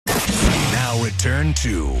now return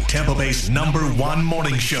to Tampa Bay's #1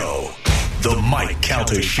 morning show, The Mike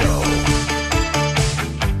Calter Show.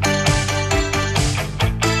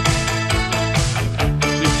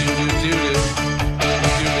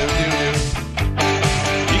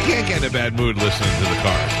 You can't get in a bad mood listening to the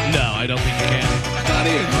Cars. No, I don't think you can. Not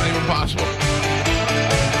even possible.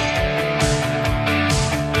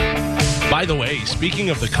 By the way, speaking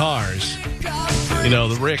of the Cars, you know,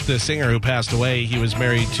 Rick, the singer who passed away, he was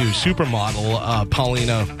married to supermodel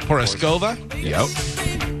Paulina Poroskova.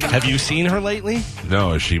 Yep. Have you seen her lately?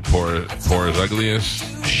 No, is she poor as ugliest?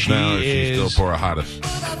 No, she's still poor hottest.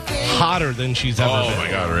 Hotter than she's ever been. Oh, my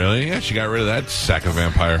God, really? Yeah, she got rid of that sack of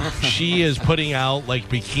vampire. She is putting out, like,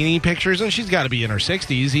 bikini pictures, and she's got to be in her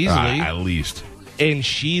 60s easily. At least. And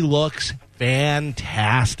she looks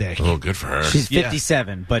fantastic. Oh, good for her. She's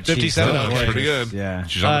 57, but 57, she's okay. Pretty good. Yeah.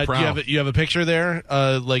 She's on the prowl. You have a picture there,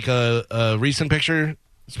 like a recent picture?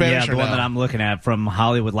 Spanish the one that I'm looking at from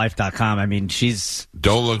HollywoodLife.com. I mean, she's...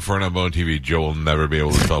 Don't look for it on Bone TV. Joe will never be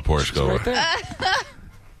able to spell Poroskova.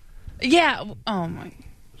 Yeah. Oh, my.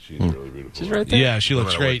 She's really beautiful. She's right there. Yeah, she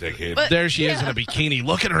looks great. But, there she is in a bikini.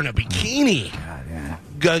 Look at her in a bikini. God, yeah.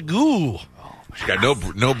 Gagoo. She got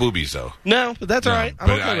no boobies, though. No, but that's all right.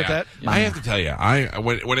 I'm okay with that. I have to tell you,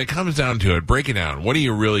 when it comes down to it, break it down. What are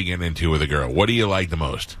you really getting into with a girl? What do you like the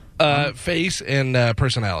most? Face and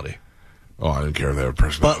personality. Oh, I didn't care if they have a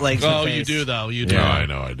personality. Butt, legs, Oh, and you face. do, though. You do. No, I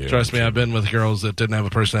know I do. Trust me, I've been with girls that didn't have a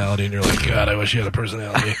personality, and you're like, God, I wish you had a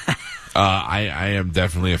personality. I am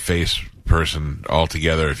definitely a face person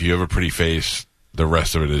altogether. If you have a pretty face, the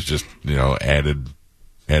rest of it is just, added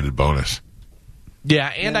bonus. Yeah,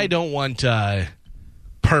 and I don't want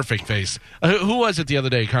perfect face. Who was it the other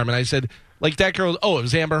day, Carmen? I said, like, that girl, it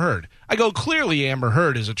was Amber Heard. I go, clearly Amber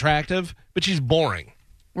Heard is attractive, but she's boring.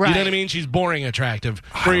 Right. You know what I mean? She's boring attractive.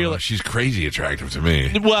 She's crazy attractive to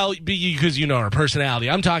me. Well, because you know her personality.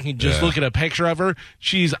 I'm talking just look at a picture of her.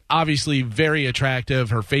 She's obviously very attractive.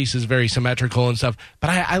 Her face is very symmetrical and stuff.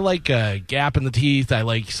 But I like a gap in the teeth. I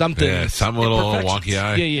like something. Yeah, some little wonky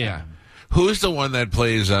eye. Yeah. Who's the one that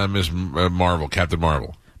plays Miss Marvel, Captain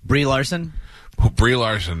Marvel? Brie Larson? Brie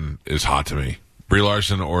Larson is hot to me. Brie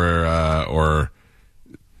Larson or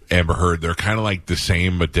Amber Heard, they're kind of like the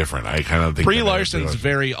same but different. I kind of think Brie Larson's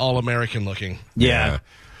very all-American looking. Yeah.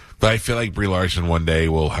 But I feel like Brie Larson one day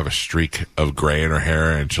will have a streak of gray in her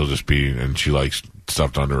hair, and she'll just be, and she likes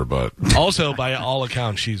stuffed under her butt. Also, by all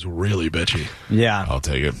accounts, she's really bitchy. Yeah. I'll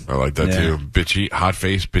take it. I like that too. Bitchy, hot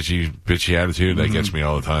face, bitchy attitude. That gets me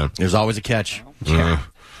all the time. There's always a catch.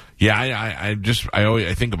 I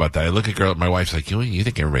think about that. I look at girl. My wife's like, you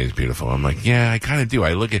think everybody's beautiful? I'm like, yeah, I kind of do.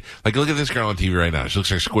 Look at this girl on TV right now. She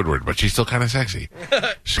looks like Squidward, but she's still kind of sexy.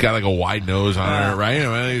 She's got like a wide nose on her, right?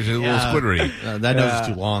 She's a little Squidwardy. That nose is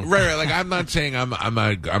too long. Right. Like I'm not saying I'm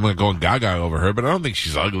going gaga over her, but I don't think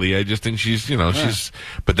she's ugly. I just think she's she's.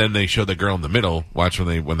 But then they show the girl in the middle. Watch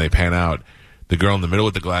when they pan out. The girl in the middle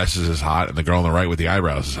with the glasses is hot, and the girl on the right with the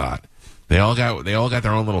eyebrows is hot. They all got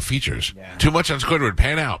their own little features. Yeah. Too much on Squidward.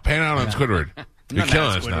 Pan out on Squidward. You're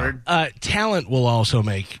killing us now. Talent will also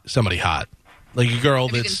make somebody hot. Like a girl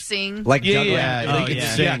if you that's can sing. Like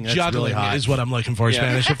juggling. juggling is what I'm looking for in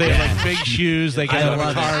Spanish. If they have like big shoes, they get out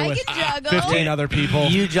of a car with 15 other people.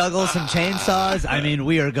 You juggle some chainsaws? I mean,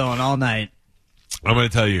 we are going all night. I'm going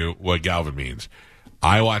to tell you what Galvin means.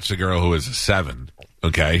 I watched a girl who was a 7.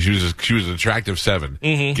 Okay, she was an attractive 7.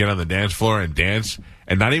 Get on the dance floor and dance,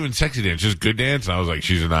 and not even sexy dance, just good dance. And I was like,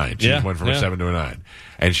 she's a 9. She went from a 7 to a 9,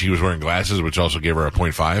 and she was wearing glasses, which also gave her a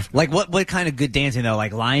 0.5. Like what kind of good dancing though?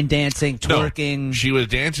 Like line dancing, twerking? No, she was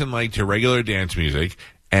dancing like to regular dance music.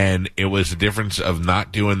 And it was the difference of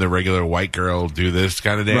not doing the regular white girl do this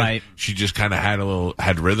kind of dance. Right. She just kind of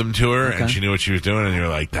had rhythm to her, and she knew what she was doing. And you're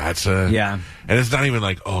like, that's a And it's not even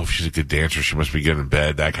like, if she's a good dancer, she must be good in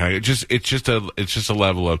bed. That kind of it's just a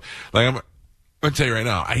level of like I'm gonna tell you right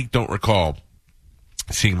now, I don't recall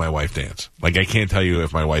seeing my wife dance. Like I can't tell you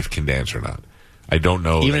if my wife can dance or not. I don't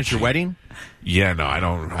know. Even at your wedding? Yeah, no, I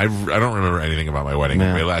don't. I don't remember anything about my wedding.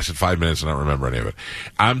 It lasted 5 minutes, and I don't remember any of it.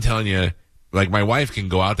 I'm telling you. Like, my wife can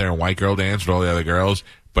go out there and white girl dance with all the other girls,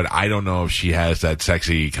 but I don't know if she has that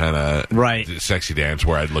sexy kind of sexy dance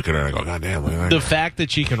where I'd look at her and I go, God damn, look at that The girl. fact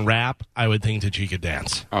that she can rap, I would think that she could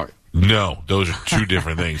dance. Oh, no, those are two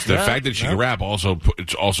different things. The fact that she can rap also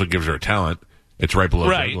gives her a talent. It's right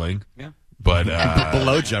below juggling. Yeah. But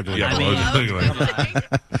below juggling. Yeah, below juggling.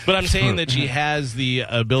 But I'm saying that she has the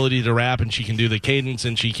ability to rap, and she can do the cadence,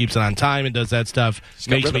 and she keeps it on time and does that stuff.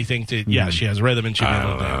 Makes me think that she has rhythm and she can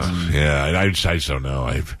able to dance. Yeah, I just don't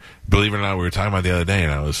know. Believe it or not, we were talking about the other day,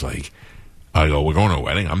 and I was like, we're going to a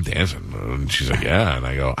wedding. I'm dancing, and she's like, yeah, and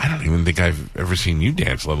I go, I don't even think I've ever seen you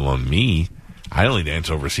dance, let alone me. I only dance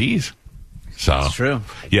overseas. So That's true.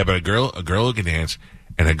 Yeah, but a girl who can dance,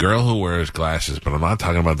 and a girl who wears glasses. But I'm not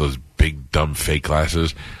talking about those big dumb fake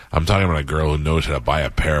glasses. I'm talking about a girl who knows how to buy a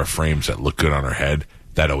pair of frames that look good on her head.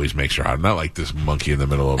 That always makes her hot. Not like this monkey in the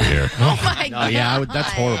middle over here. Oh my god! Yeah,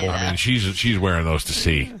 that's horrible. I mean, she's wearing those to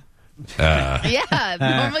see. Yeah,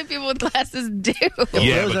 normally people with glasses do.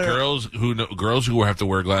 Yeah, but girls who have to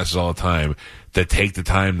wear glasses all the time, that take the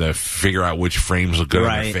time to figure out which frames look good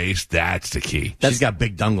on their face, that's the key. She's got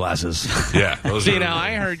big dumb glasses. Yeah. See, now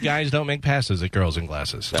I heard guys don't make passes at girls in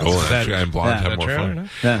glasses. That's true. And blondes have more fun.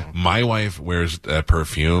 Yeah. My wife wears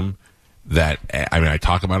perfume that, I mean, I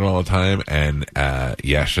talk about it all the time, and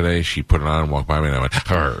yesterday she put it on and walked by me, and I went,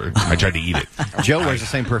 I tried to eat it. Joe wears the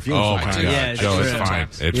same perfume. Oh, my God. Yeah, Joe, it's fine.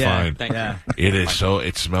 It's fine. It is so,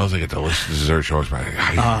 it smells like a delicious dessert. She walks by.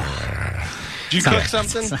 Did you cook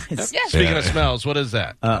something? Yeah. Speaking of smells, what is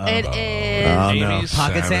that? It is Amy's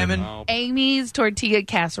Pocket salmon. Amy's tortilla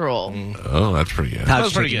casserole. Oh, that's pretty good.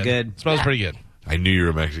 Smells pretty good. Smells pretty good. I knew you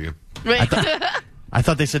were Mexican. I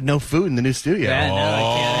thought they said no food in the new studio. Yeah, no,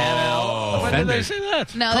 I can't have it. When did they say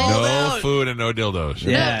that? No, Food and no dildos.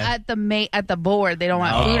 no, at the board. They don't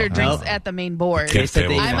want food or drinks at the main board. Kids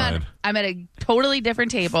table is I'm fine. at a totally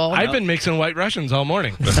different table. I've been mixing White Russians all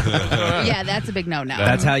morning. Yeah, that's a big no-no.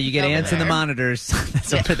 That's how you get Over ants in the there. monitors.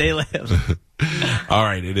 That's where they live. All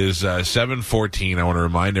right, it is 7:14. I want to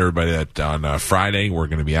remind everybody that on Friday we're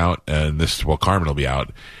going to be out, and Carmen will be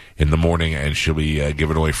out in the morning, and she'll be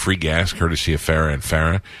giving away free gas courtesy of Farrah and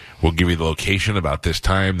Farrah. We'll give you the location about this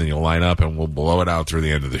time, then you'll line up, and we'll blow it out through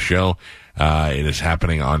the end of the show. It is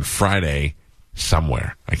happening on Friday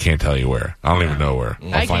somewhere. I can't tell you where. I don't even know where.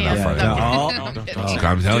 I'll find out Friday.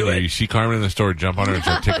 I'm telling you, you see Carmen in the store, jump on her and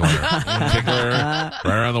start tickling her. Tickle her right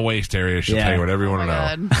around the waist area. She'll tell you whatever you want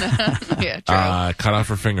to know. Yeah, true. Cut off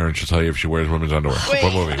her finger, and she'll tell you if she wears women's underwear. Wait.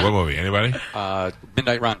 What movie? Anybody?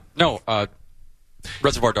 Midnight Run. No,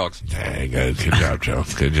 Reservoir Dogs. Hey, good job, Joe.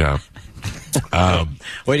 Good job.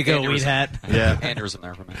 Way to go, weed hat. Yeah. Aneurysm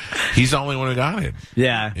there for me. He's the only one who got it.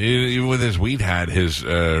 Yeah. Even with his weed hat, his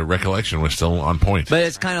recollection was still on point. But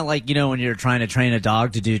it's kind of like, when you're trying to train a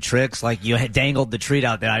dog to do tricks, like you had dangled the treat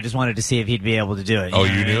out there. I just wanted to see if he'd be able to do it. Oh,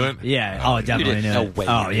 you knew it? Yeah. Oh, definitely knew No it. way.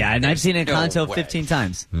 Oh, yeah. And I've seen it in No Conto way. 15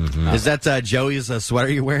 times. Is that Joey's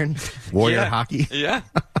sweater you're wearing? Warrior hockey? Yeah,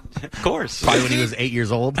 of course. Probably when he was 8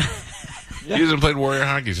 years old. He hasn't played warrior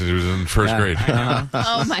hockey since he was in first grade.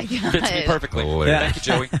 Oh my god! Fits me perfectly. Hilarious. Thank you,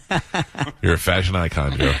 Joey. You're a fashion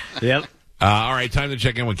icon, Joe. Yep. All right, time to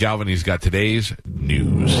check in with Galvin. He's got today's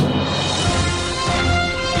news.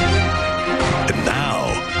 And now,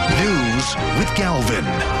 news with Galvin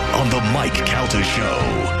on the Mike Calta Show.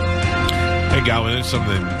 Hey, Galvin, it's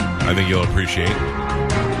something I think you'll appreciate.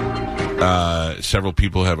 Several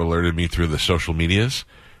people have alerted me through the social medias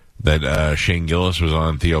that Shane Gillis was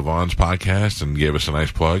on Theo Vaughn's podcast and gave us a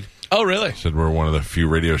nice plug. Oh, really? Said we're one of the few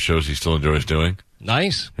radio shows he still enjoys doing.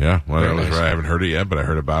 Nice. Yeah, well, Very that was nice. right. I haven't heard it yet, but I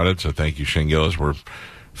heard about it. So thank you, Shane Gillis. We're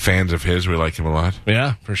fans of his. We like him a lot.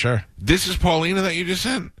 Yeah, for sure. This is Paulina that you just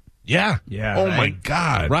sent? Yeah. Yeah. Oh, my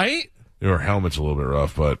God. Right? Her helmet's a little bit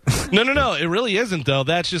rough, but... No. It really isn't, though.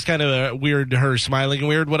 That's just kind of weird, her smiling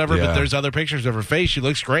weird, whatever. Yeah. But there's other pictures of her face. She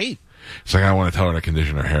looks great. It's like I want to tell her to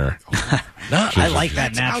condition her hair. No, I like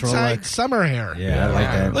that It's natural outside look. summer hair. Yeah, I like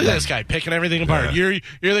that. Look at this guy picking everything apart. Yeah.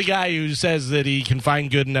 You're the guy who says that he can find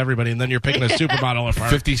good in everybody, and then you're picking a supermodel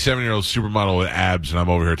apart. 57-year-old supermodel with abs, and I'm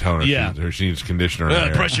over here telling her she needs conditioner in her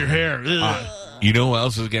hair. Brush your hair. You know who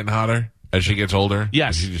else is getting hotter as she gets older?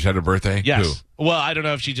 Yes. She just had her birthday? Yes. Well, I don't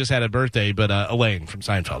know if she just had a birthday, but Elaine from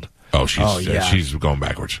Seinfeld. Oh, she's going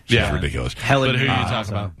backwards. She's ridiculous. But who are you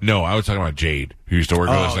talking about? No, I was talking about Jade, who used to work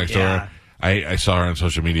with us next door. I saw her on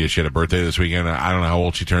social media. She had a birthday this weekend. I don't know how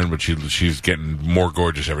old she turned, but she's getting more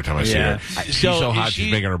gorgeous every time I see her. She's so hot,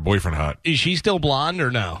 she's making her boyfriend hot. Is she still blonde or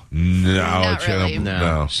no? No. Not really.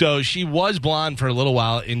 No. So she was blonde for a little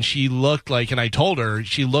while, and she looked like, and I told her,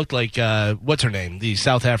 she looked like, what's her name? The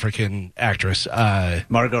South African actress.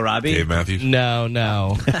 Margot Robbie? Dave Matthews? No.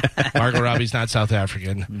 Margot Robbie's not South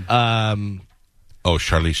African. Oh,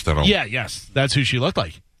 Charlize Theron. Yeah, yes. That's who she looked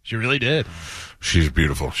like. She really did. She's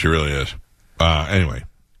beautiful. She really is. Anyway,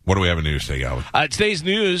 what do we have in news today, Galvin? Today's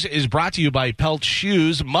news is brought to you by Pelt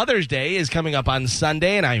Shoes. Mother's Day is coming up on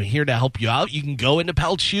Sunday, and I'm here to help you out. You can go into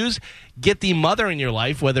Pelt Shoes, get the mother in your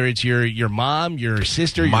life, whether it's your mom, your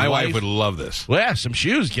sister, your My wife would love this. Well, yeah, some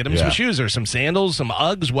shoes. Get them some shoes or some sandals, some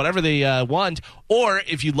Uggs, whatever they want. Or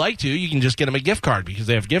if you'd like to, you can just get them a gift card because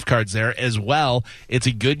they have gift cards there as well. It's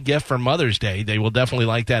a good gift for Mother's Day. They will definitely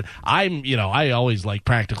like that. I always like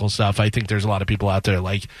practical stuff. I think there's a lot of people out there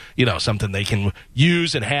like, something they can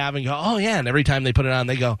use and have and go, oh, yeah. And every time they put it on,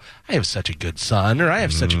 they go, I have such a good son or I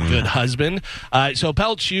have such a good husband. So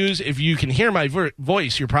Pelt Shoes, if you can hear my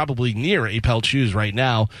voice, you're probably near a Pelt Shoes right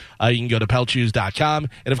now. You can go to peltshoes.com.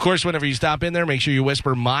 And, of course, whenever you stop in there, make sure you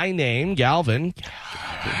whisper my name, Galvin.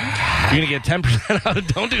 You're going to get 10% off.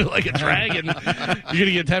 Don't do it like a dragon. You're going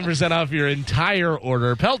to get 10% off your entire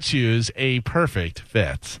order. Pelt Shoes, a perfect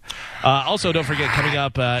fit. Also, don't forget, coming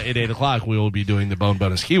up at 8 o'clock, we will be doing the Bone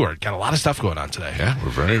Bonus Keyword. Got a lot of stuff going on today. Yeah,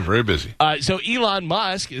 we're very, very busy. So Elon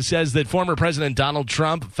Musk says that former President Donald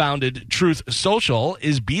Trump founded Truth Social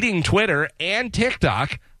is beating Twitter and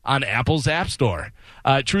TikTok on Apple's App Store.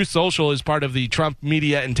 Truth Social is part of the Trump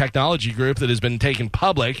Media and Technology Group that has been taken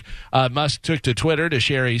public. Musk took to Twitter to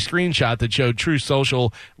share a screenshot that showed Truth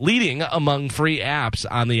Social leading among free apps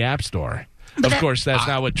on the App Store. Of course, that's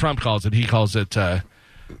not what Trump calls it. He calls it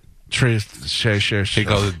Truth. He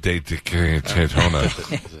calls it Daytona.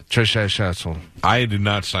 I did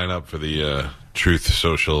not sign up for the Truth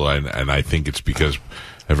Social, and I think it's because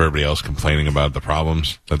of everybody else complaining about the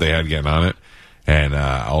problems that they had getting on it. And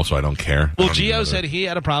also, I don't care. Well, Gio said he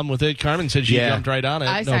had a problem with it. Carmen said she jumped right on it.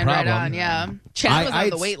 I no signed problem. right on, yeah. Chad was on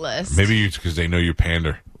the wait list. Maybe it's because they know you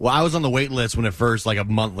pander. Well, I was on the wait list when it first, like a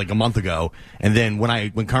month ago, and then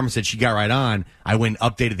when Carmen said she got right on, I went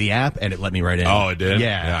and updated the app, and it let me right in. Oh, it did?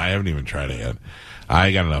 Yeah. I haven't even tried it yet.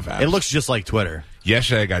 I got enough apps. It looks just like Twitter.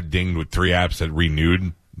 Yesterday, I got dinged with 3 apps that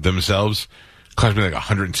renewed themselves. Cost me like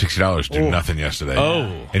 $160 to do nothing yesterday.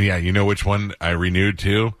 Oh. And yeah, you know which one I renewed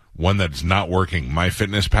to? One that's not working,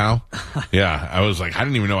 MyFitnessPal. Yeah, I was like, I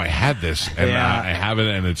didn't even know I had this, and I have it,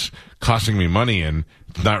 and it's costing me money, and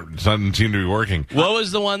it doesn't seem to be working. What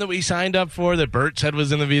was the one that we signed up for that Bert said was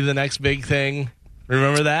going to be the next big thing?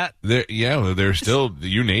 Remember that? They're still the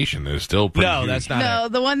U-Nation is still pretty huge. That's not No,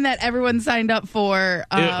 it. the one that everyone signed up for.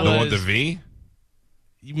 The one with the V?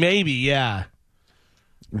 Maybe, yeah.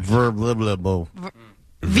 Vero.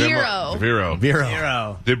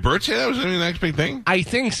 Did Bert say that was going to be the next big thing? I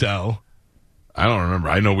think so. I don't remember.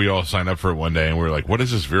 I know we all signed up for it one day, and we were like, what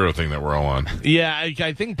is this Vero thing that we're all on? Yeah,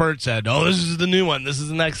 I think Bert said, this is the new one. This is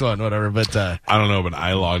the next one, whatever. But I don't know, but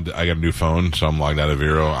I got a new phone, so I'm logged out of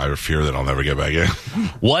Vero. I fear that I'll never get back in.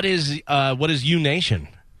 What is U-Nation?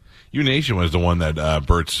 U-Nation was the one that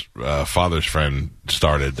Bert's father's friend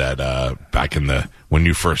started that back in when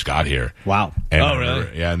you first got here. Wow. And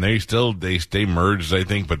really? Yeah, and they merged, I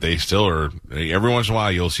think, but they still are. Every once in a while,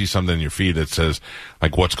 you'll see something in your feed that says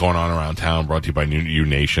like what's going on around town, brought to you by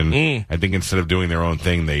U-Nation. I think instead of doing their own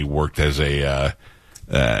thing, they worked as a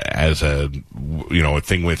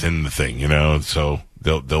thing within the thing. So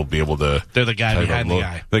they'll be able to. They're the guy behind the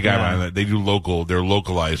guy. The guy behind that. They do they're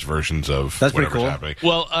localized versions of That's pretty whatever's cool. happening.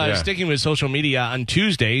 Well, sticking with social media, on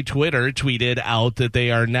Tuesday, Twitter tweeted out that they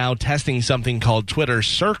are now testing something called Twitter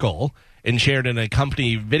Circle and shared an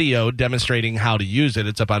accompanying video demonstrating how to use it.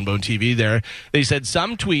 It's up on Bone TV there. They said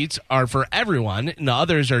some tweets are for everyone and the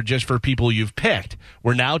others are just for people you've picked.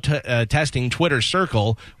 We're now testing Twitter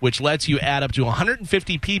Circle, which lets you add up to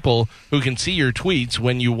 150 people who can see your tweets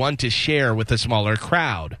when you want to share with a smaller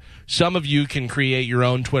crowd. Some of you can create your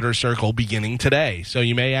own Twitter Circle beginning today. So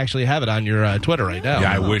you may actually have it on your Twitter right now.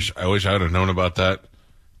 Yeah, I wish I would have known about that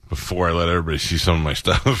before I let everybody see some of my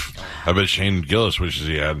stuff. I bet Shane Gillis wishes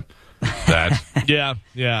he had that. Yeah.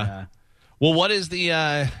 Well, what is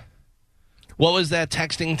what was that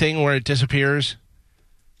texting thing where it disappears?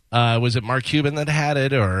 Was it Mark Cuban that had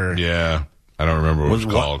it, or? Yeah, I don't remember what it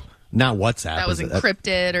was called. Not WhatsApp. That was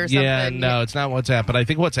encrypted or something. Yeah, no, it's not WhatsApp, but I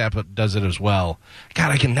think WhatsApp does it as well.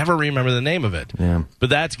 God, I can never remember the name of it. Yeah. But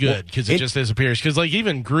that's good because it just disappears. Because like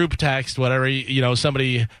even group text, whatever,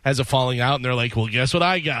 somebody has a falling out and they're like, well, guess what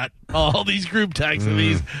I got? All these group texts and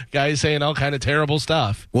these guys saying all kind of terrible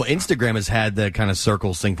stuff. Well, Instagram has had the kind of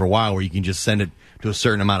circles thing for a while where you can just send it to a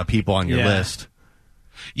certain amount of people on your list.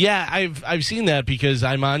 Yeah, I've seen that because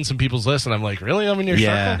I'm on some people's list and I'm like, really? I'm in your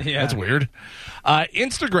circle? Yeah. That's weird.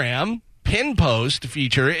 Instagram pin post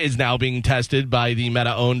feature is now being tested by the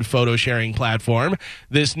Meta-owned photo sharing platform.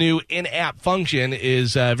 This new in-app function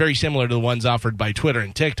is very similar to the ones offered by Twitter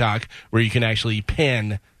and TikTok, where you can actually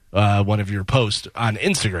pin one of your posts on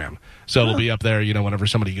Instagram. So it'll be up there, whenever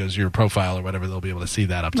somebody goes to your profile or whatever, they'll be able to see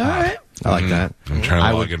that up top. All right. I like that. I'm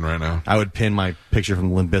trying to log in right now. I would pin my picture from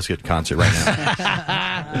the Limp Bizkit concert right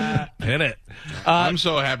now. Pin it. I'm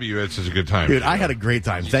so happy you had such a good time. Dude, I had a great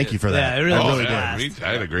time. Thank you for that. Yeah, it really I was really fast. did.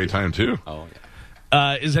 I had a great time, too. Oh,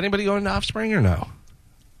 yeah. Is anybody going to Offspring or no?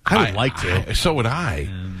 I would like to. So would I.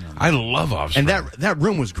 I love Offspring. And that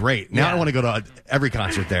room was great. Now Yeah. I want to go to every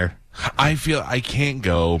concert there. I feel I can't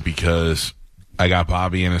go because I got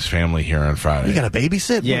Bobby and his family here on Friday. You got to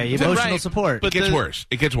babysit? Yeah, emotional Right, support. It gets worse.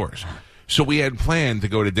 It gets worse. So we had planned to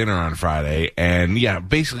go to dinner on Friday, and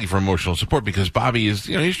basically for emotional support because Bobby is,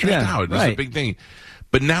 he's stressed out. This is a right. big thing.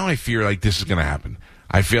 But now I fear like this is going to happen.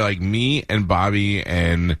 I feel like me and Bobby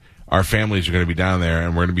and our families are going to be down there,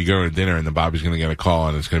 and we're going to be going to dinner, and then Bobby's going to get a call,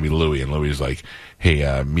 and it's going to be Louie, and Louie's like,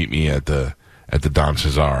 "Hey, meet me at the Don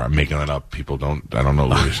Cesar." I'm making it up. I don't know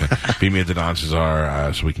Louis. Meet me at the Don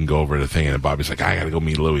Cesar so we can go over the thing. And Bobby's like, I got to go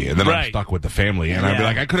meet Louis. And then I'm Right. stuck with the family. And I'd be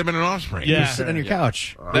like, I could have been an Offspring. Yeah. Sit on your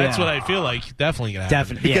couch. That's what I feel like. Definitely gonna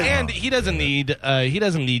happen. Definitely, yeah. And he doesn't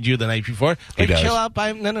need you the night before. Like, does. chill out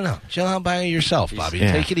by Chill out by yourself, Bobby.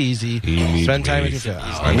 Yeah. Take it easy. He needs Spend time me. with your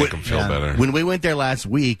family. I make him feel better. When we went there last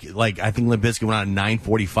week, I think Limp Bizkit went on at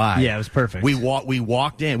 9:45. Yeah, it was perfect. We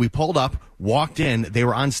walked in. We pulled up, walked in. They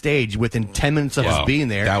were on stage within 10 minutes of Wow. us being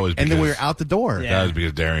there. That was and then we were because- out the door. Yeah. That was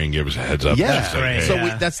because Darian gave us a heads up. Yeah. Just like, Right. hey, So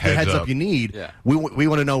Yeah. that's the heads up you need. Yeah. We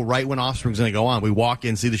want to know right when Offspring's going to go on. We walk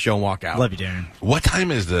in, see the show, and walk out. Love you, Darren. What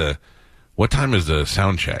time is the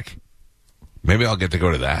sound check? Maybe I'll get to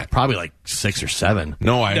go to that. Probably like 6 or 7.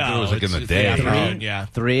 No, I thought it was like in it's the the day. afternoon, yeah.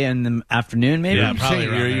 3 in the afternoon, maybe. Yeah, I'm probably saying,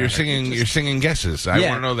 around you're there. singing guesses. I Yeah.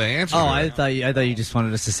 want to know the answer. Oh, to I it. thought you just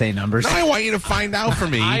wanted us to say numbers. No, I want you to find out for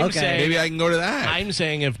me. I'm Okay. saying- Maybe I can go to that. I'm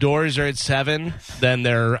saying if doors are at 7, then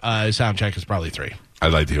their sound check is probably 3.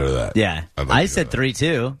 I'd like to go to that. Yeah, I'd like I to go said to that. 3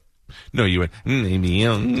 too. No, you went. Maybe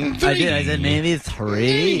I did. I said maybe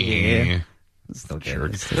 3. Still good.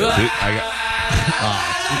 Jerk. It's still Dude, good.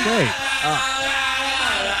 Great.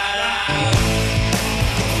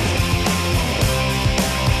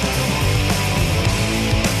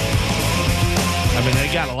 I mean,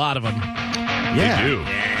 they got a lot of them. Yeah. They do.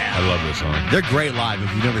 I love this song. They're great live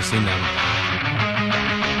if you've never seen them.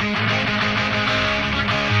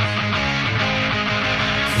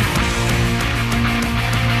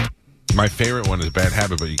 My favorite one is Bad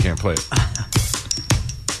Habit, but you can't play it.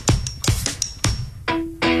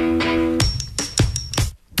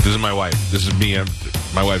 This is my wife. This is me.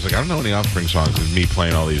 My wife's like, I don't know any Offspring songs. It's me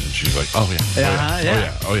playing all these, and she's like, oh, yeah. Yeah,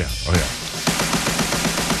 yeah. Oh, yeah. Oh, yeah.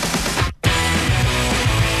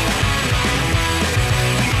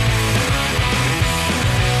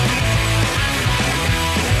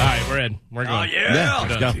 All right, we're in. We're going. Yeah,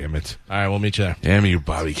 let's go. Damn it. All right, we'll meet you there. Damn you,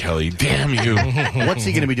 Bobby Kelly. Damn you. What's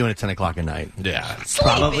he going to be doing at 10 o'clock at night? Yeah.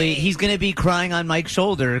 Probably he's going to be crying on Mike's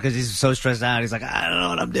shoulder because he's so stressed out. He's like, I don't know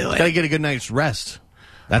what I'm doing. Got to get a good night's rest.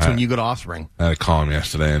 That's when you go to Offspring. I had to call him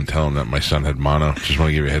yesterday and tell him that my son had mono. Just want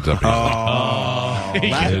to give you a heads up. He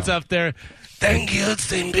gets up there. Thank you,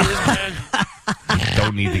 St. Petersburg.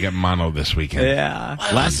 Don't need to get mono this weekend. Yeah.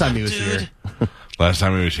 Last time he was here. Last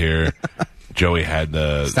time he was here, Joey had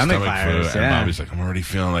the Stomach flu, virus, and yeah. Bobby's like, I'm already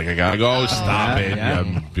feeling like I gotta go. Stop it.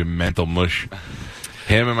 yeah. You mental mush.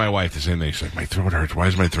 Him and my wife, the same thing. She's like, my throat hurts. Why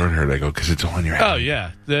does my throat hurt? I go, because it's on your head. Oh,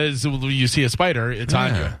 yeah. You see a spider, it's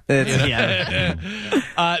on you. Yeah.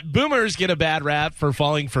 Boomers get a bad rap for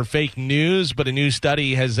falling for fake news, but a new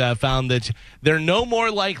study has found that they're no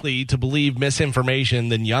more likely to believe misinformation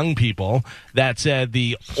than young people. That said,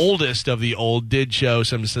 the oldest of the old did show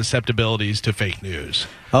some susceptibilities to fake news.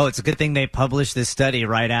 Oh, it's a good thing they published this study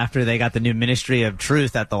right after they got the new Ministry of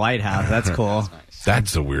Truth at the White House. That's cool.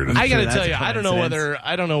 That's the weirdest. I got to that's tell a you, I don't know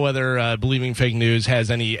coincidence. whether believing fake news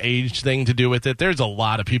has any age thing to do with it. There's a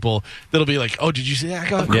lot of people that'll be like, "Oh, did you see that?" I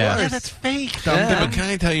go, Yeah. that's fake. But can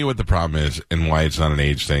I tell you what the problem is and why it's not an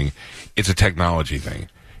age thing? It's a technology thing.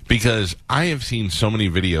 Because I have seen so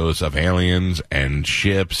many videos of aliens and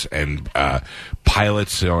ships and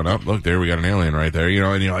pilots going up. Look, there we got an alien right there,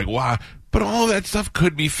 and you're like, wow. But all that stuff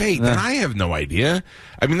could be fake, and I have no idea.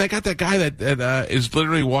 I mean, they got that guy that is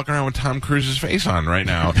literally walking around with Tom Cruise's face on right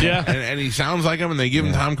now. Yeah. And he sounds like him, and they give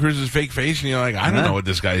him Tom Cruise's fake face, and you're like, I don't know what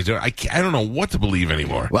this guy's doing. I don't know what to believe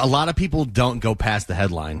anymore. Well, a lot of people don't go past the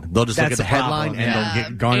headline. They'll just look That's at the the problem, headline and yeah.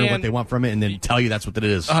 they'll garner what And- they want from it and then tell you that's what it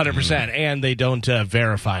is. 100%, and they don't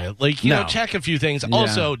verify it. Like, No. check a few things.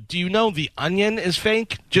 Also, do you know The Onion is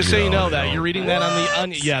fake? Just so you know that. You're reading that on The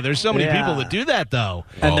Onion. Yeah, there's so many Yeah. people that do that, though.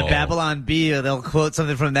 And the Oh. Babylon Bee, they'll quote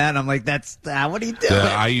something from that, and I'm like, that's what are you doing?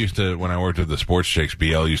 I used to, when I worked with the sports chicks,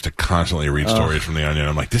 BL used to constantly read stories from the Onion.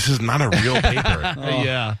 I'm like, this is not a real paper.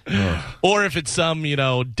 Yeah. Or if it's some,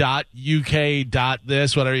 .uk,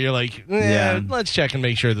 this, whatever, you're like, let's check and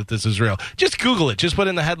make sure that this is real. Just Google it. Just put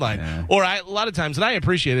in the headline. Yeah. Or a lot of times, and I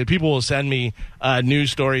appreciate it, people will send me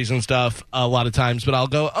news stories and stuff a lot of times, but I'll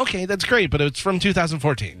go, okay, that's great, but it's from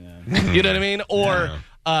 2014. Yeah. You know what I mean? Or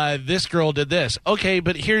this girl did this. Okay,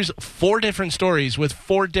 but here's 4 different stories with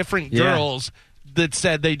 4 different girls that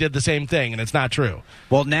said they did the same thing, and it's not true.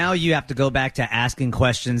 Well, now you have to go back to asking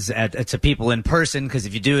questions to people in person, because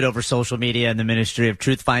if you do it over social media and the Ministry of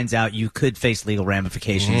Truth finds out, you could face legal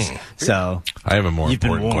ramifications. So I have a more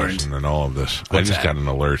important question than all of this. I just got an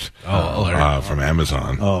alert, from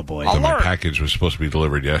Amazon. Oh, boy. That my package was supposed to be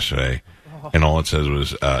delivered yesterday, and all it says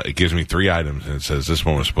was, it gives me 3 items, and it says this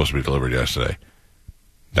one was supposed to be delivered yesterday.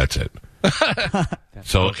 That's it.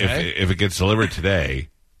 So if it gets delivered today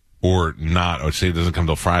or not, or say it doesn't come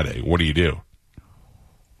till Friday, what do you do?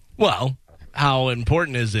 Well, how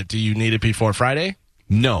important is it? Do you need it before Friday?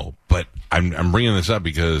 No, but I'm bringing this up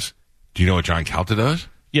because do you know what John Calta does?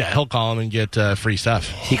 Yeah, he'll call him and get free stuff.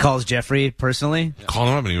 He calls Jeffrey personally? Called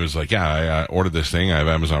him up and he was like, I ordered this thing. I have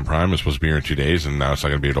Amazon Prime. It's supposed to be here in 2 days, and now it's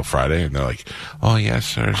not going to be until Friday. And they're like, oh, yes,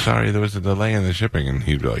 sir. Sorry, there was a delay in the shipping. And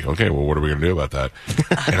he'd be like, okay, well, what are we going to do about that?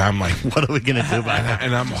 And I'm like, what are we going to do about that?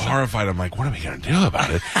 And I'm horrified. I'm like, what are we going to do about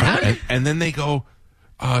it? And then they go,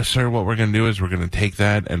 sir, what we're going to do is we're going to take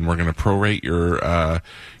that and we're going to prorate your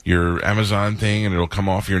Amazon thing, and it'll come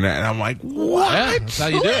off your net. And I'm like, what? Yeah, that's how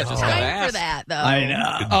you do it. Time for that, though. I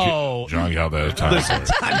know. John Calta has time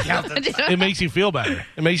for it. It makes you feel better.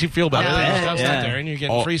 It makes you feel better. Yeah. Your stuff's out there, and you're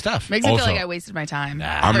getting free stuff. Makes me Also, feel like I wasted my time.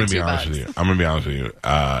 I'm going to be honest with you. I'm going to be honest with you.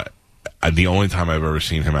 The only time I've ever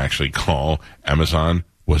seen him actually call Amazon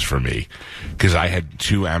was for me, because I had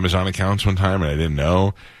 2 Amazon accounts one time, and I didn't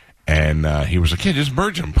know. And he was like, yeah, just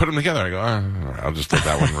merge them, put them together. I go, I'll just let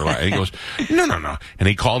that one rely. And he goes, no. And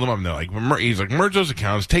he called them up, and they're like, he's like, merge those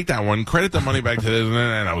accounts, take that one, credit the money back to this.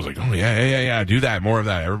 And I was like, oh, yeah, do that, more of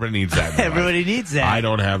that. Everybody needs that. Everybody needs that. I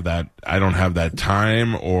don't have that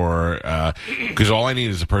time, or, because all I need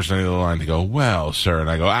is the person on the other line to go, well, sir. And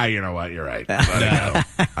I go, you know what, you're right. I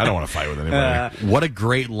don't want to fight with anybody. What a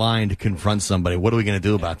great line to confront somebody. What are we going to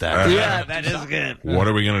do about that? Yeah, that is good. What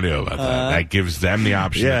are we going to do about that? That gives them the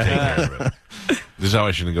option to take care of it. This is how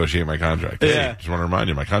I should negotiate my contract. Hey, just want to remind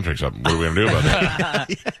you, my contract's up. What are we going to do about that?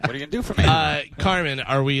 What are you going to do for me? Carmen,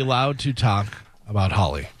 are we allowed to talk about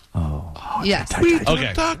Holly? Yes.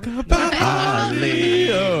 Okay. Talk about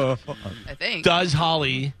Holly. I think. Does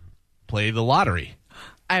Holly play the lottery?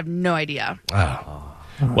 I have no idea.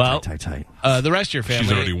 Well, tight. The rest of your family.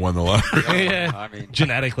 She's already won the lottery. Yeah, I mean,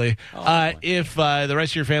 genetically. If the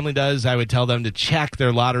rest of your family does, I would tell them to check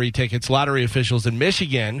their lottery tickets. Lottery officials in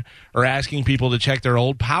Michigan are asking people to check their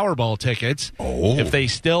old Powerball tickets if they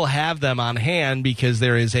still have them on hand, because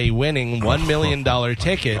there is a winning $1 million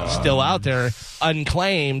ticket still out there,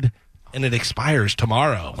 unclaimed, and it expires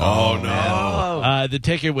tomorrow. Oh, no. The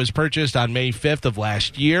ticket was purchased on May 5th of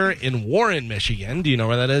last year in Warren, Michigan. Do you know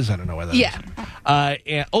where that is? I don't know where that is.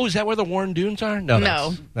 Is that where the Warren Dunes are?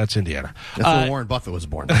 No. That's Indiana. That's where Warren Buffett was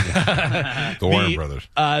born. The Warren brothers.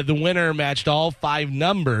 The winner matched all 5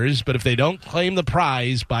 numbers, but if they don't claim the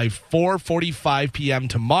prize by 4:45 p.m.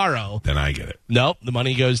 tomorrow, then I get it. Nope, the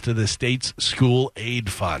money goes to the state's school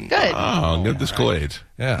aid fund. Good. Oh, get the school aids.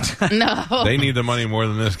 Yeah. No. They need the money more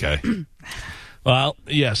than this guy. Well,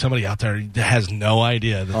 yeah, somebody out there has no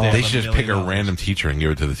idea that they should just pick a random teacher and give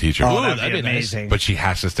it to the teacher. Oh, that'd be amazing. But she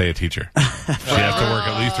has to stay a teacher. She has to work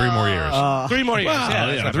at least 3 more years. 3 more years.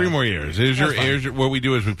 Yeah, 3 more years. What we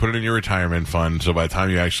do is we put it in your retirement fund. So by the time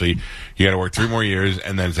you got to work 3 more years,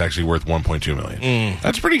 and then it's actually worth $1.2 million.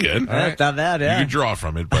 That's pretty good. Not bad, yeah. You can draw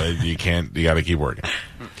from it, but you can't. You got to keep working.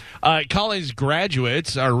 College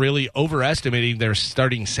graduates are really overestimating their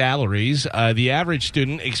starting salaries. The average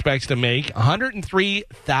student expects to make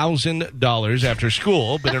 $103,000 after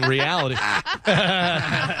school, but in reality,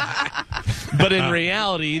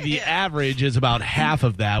 the average is about half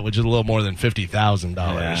of that, which is a little more than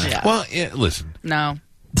 $50,000. Yeah. Well, listen. No.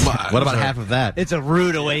 What about half of that? It's a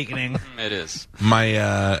rude awakening. It is.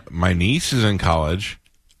 My niece is in college,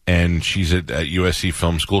 and she's at USC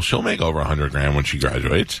Film School. She'll make over $100,000 when she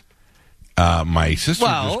graduates. My sister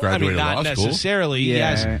just graduated not law school. necessarily.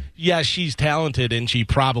 Yeah. Yes, she's talented and she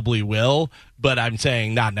probably will, but I'm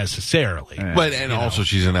saying not necessarily. But also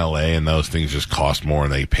she's in LA, and those things just cost more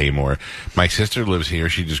and they pay more. My sister lives here.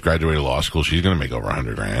 She just graduated law school. She's going to make over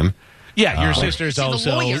 $100,000. Yeah, your sister's She's a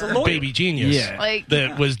also lawyer. a baby genius. Yeah.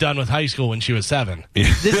 That was done with high school when she was 7.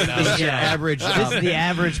 This is average. This is the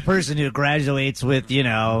average person who graduates with,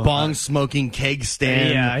 Bong smoking, keg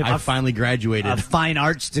stand. I finally graduated. a fine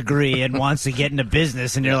arts degree and wants to get into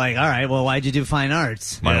business, and you're like, all right, well, why'd you do fine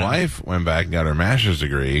arts? My wife went back and got her master's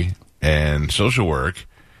degree in social work,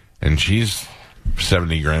 and she's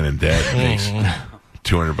 $70,000 in debt. Makes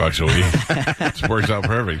 $200 a week. It works out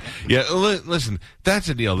perfect. Yeah, listen, that's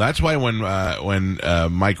the deal. That's why when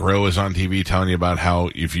Mike Rowe is on TV telling you about how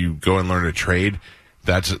if you go and learn a trade,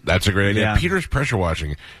 that's a great idea. Yeah. Peter's pressure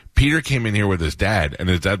washing. Peter came in here with his dad, and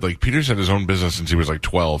his dad, Peter's had his own business since he was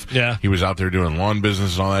 12. Yeah. He was out there doing lawn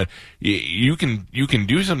business and all that. You can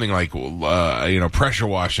do something like, pressure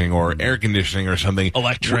washing or air conditioning or something.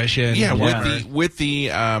 Electrician. Yeah, with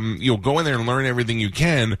the you'll go in there and learn everything you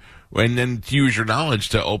can, and then use your knowledge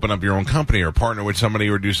to open up your own company or partner with somebody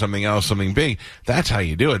or do something else, something big. That's how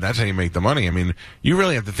you do it. That's how you make the money. I mean, you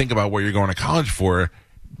really have to think about what you're going to college for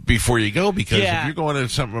before you go, because if you're going to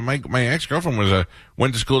something, my ex-girlfriend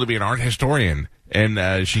went to school to be an art historian,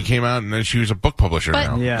 and she came out and then she was a book publisher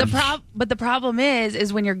now. But the problem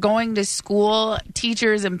is when you're going to school,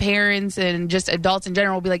 teachers and parents and just adults in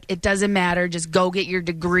general will be like, it doesn't matter, just go get your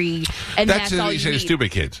degree, and that's all you say need.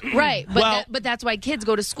 Stupid kids, right? But that's why kids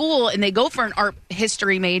go to school and they go for an art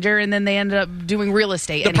history major, and then they end up doing real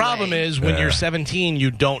estate. The problem is when you're 17,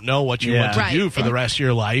 you don't know what you want to do for the rest of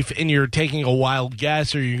your life, and you're taking a wild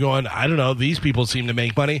guess, or you're going, I don't know, these people seem to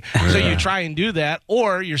make money, so you try and do that,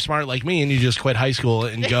 or you're smart like me and you just quit high school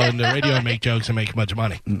and go into radio and make jokes and make a bunch of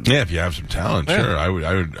money. Yeah, if you have some talent, sure. I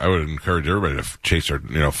would encourage everybody to chase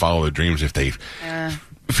their, follow their dreams if they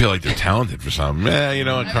feel like they're talented for something. Yeah, you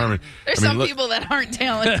know what, Carmen? There's some people that aren't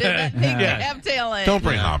talented that think they have talent. Don't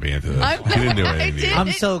bring Hoppy into this. He didn't do anything.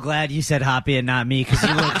 I'm so glad you said Hoppy and not me, because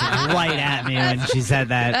you looked right at me when she said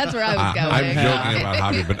that. That's where I was going. I'm joking about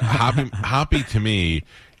Hoppy, but Hoppy to me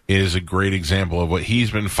is a great example of what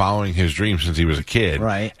he's been following his dream since he was a kid.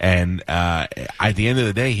 Right. And at the end of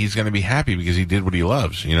the day, he's going to be happy because he did what he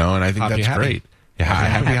loves, and I think that's great. Yeah,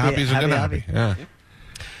 happy is a good Hoppy.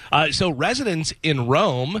 Yeah. So residents in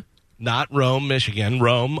Rome, not Rome, Michigan,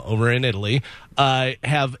 Rome over in Italy,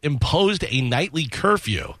 have imposed a nightly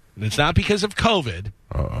curfew. And it's not because of COVID.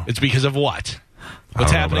 It's because of what?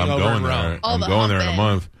 What's happening over in Rome? I'm going there in a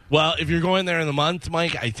month. Well, if you're going there in the month,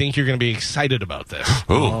 Mike, I think you're going to be excited about this.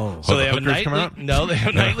 Ooh. So they have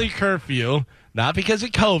a nightly curfew, not because of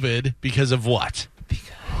COVID, because of what?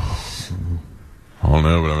 I don't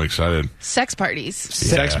know, but I'm excited. Sex parties.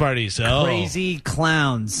 Sex parties. Oh. Crazy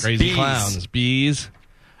clowns. Crazy clowns. Bees.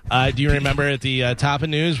 Do you remember at the top of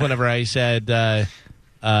news whenever I said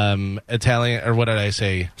Italian, or what did I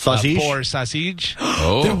say? Sausage? Boar sausage.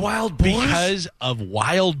 They're wild boars? Because of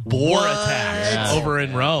wild boar attacks over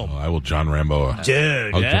in Rome. I will John Rambo.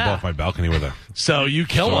 Dude, I'll jump off my balcony with a. So you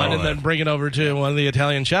kill one and then bring it over to one of the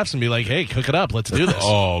Italian chefs and be like, hey, cook it up. Let's do this.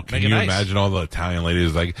 Oh, can Make you it nice. imagine all the Italian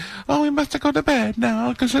ladies like, oh, we must go to bed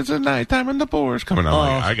now because it's nighttime and the boar's coming. I'm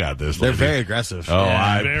like, I got this. They're lady. very aggressive. Oh,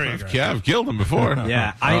 Yeah, I've killed them before.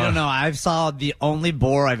 Yeah, I don't know. I've saw the only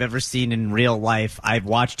boar I've ever seen in real life. I've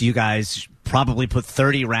watched you guys probably put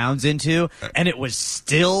 30 rounds into, and it was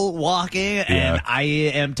still walking, and I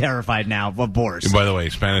am terrified now of boars. And by the way,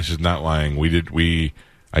 Spanish is not lying.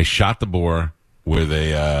 I shot the boar with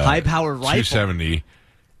a high-powered rifle, 270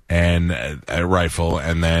 and a rifle,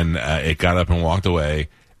 and then it got up and walked away,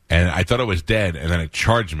 and I thought it was dead, and then it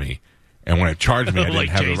charged me, and when it charged me, I didn't Like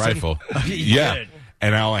have Jason? the rifle. Yeah.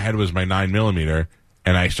 And all I had was my 9mm,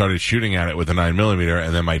 and I started shooting at it with a 9mm,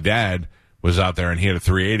 and then my dad was out there and he had a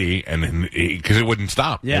 380, and because it wouldn't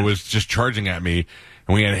stop, it was just charging at me,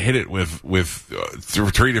 and we had to hit it with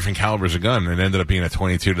 3 different calibers of gun, and it ended up being a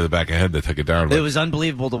 22 to the back of the head that took it down. It was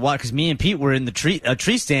unbelievable to watch, because me and Pete were in the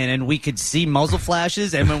tree stand, and we could see muzzle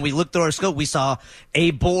flashes, and when we looked through our scope, we saw a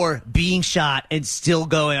boar being shot and still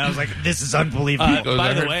going. I was like, this is unbelievable. By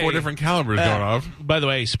I the heard way, 4 different calibers going off. By the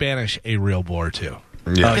way, Spanish, a real boar, too.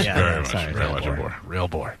 Yes, yeah. very much. Sorry. Very much a boar. Real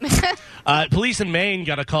boar. Police in Maine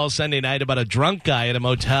got a call Sunday night about a drunk guy at a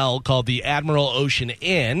motel called the Admiral Ocean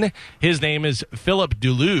Inn. His name is Philip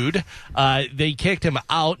Dulude. They kicked him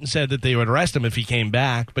out and said that they would arrest him if he came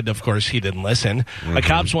back, but of course he didn't listen. A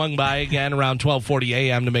cop swung by again around 12:40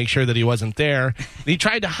 a.m. to make sure that he wasn't there. He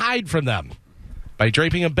tried to hide from them by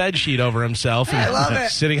draping a bed sheet over himself and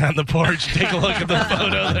sitting on the porch. Take a look at the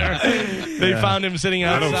photo there. They found him sitting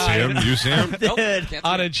outside. I don't see him. You see him? Nope.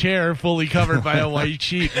 On a chair fully covered by a white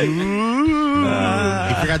sheet. He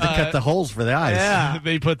forgot to cut the holes for the eyes. Yeah.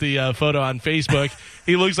 They put the photo on Facebook.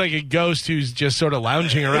 He looks like a ghost who's just sort of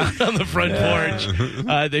lounging around on the front porch.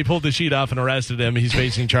 They pulled the sheet off and arrested him. He's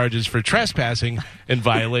facing charges for trespassing and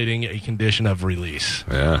violating a condition of release.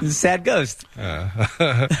 Yeah. Sad ghost.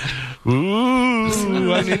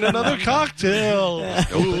 Ooh, I need another cocktail.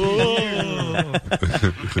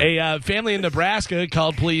 A family in Nebraska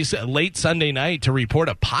called police late Sunday night to report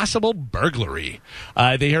a possible burglary.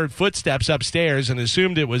 They heard footsteps upstairs and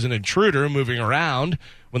assumed it was an intruder moving around.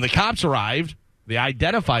 When the cops arrived, they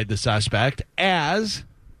identified the suspect as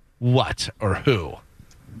what or who?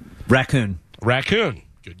 Raccoon. Raccoon.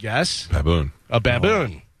 Good guess. Baboon. A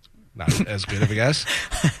baboon. Not as good of a guess.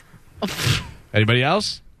 Anybody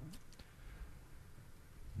else?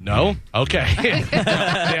 No? Okay.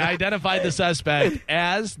 They identified the suspect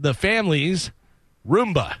as the family's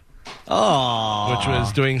Roomba. Oh. Which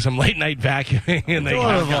was doing some late night vacuuming, and they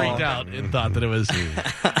got freaked out and thought that it was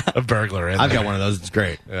a burglar. I've got one of those. It's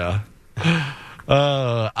great. Yeah.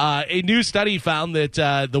 A new study found that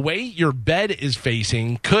the way your bed is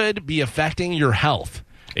facing could be affecting your health.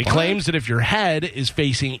 It claims that if your head is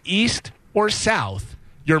facing east or south,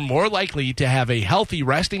 you're more likely to have a healthy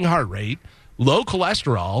resting heart rate, low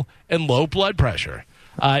cholesterol, and low blood pressure.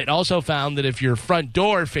 It also found that if your front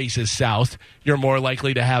door faces south, you're more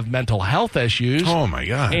likely to have mental health issues. Oh, my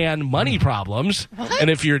God. And money problems. And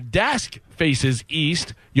if your desk faces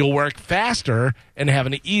east, you'll work faster and have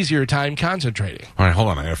an easier time concentrating. All right, hold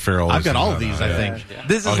on. I got to figure all this I've got all out of these, now. I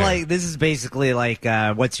think. This is basically like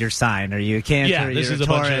what's your sign? Are you a Cancer? Yeah, this You're is a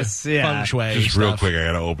Taurus? bunch of Yeah. feng shui Just stuff. real quick, I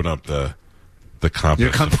got to open up the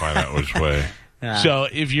compass to find out which way. So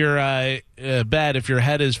if your bed, if your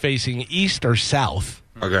head is facing east or south,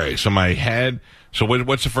 Okay, so my head. So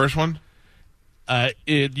what's the first one?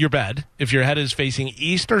 your bed, if your head is facing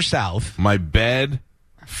east or south, My bed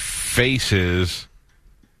faces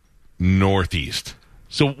northeast.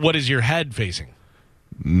 so what is your head facing?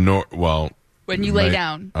 Well, When you lay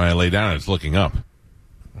down, when I lay down, it's looking up.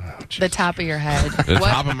 the top of your head. The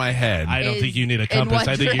top of my head. I don't Is think you need a in compass. what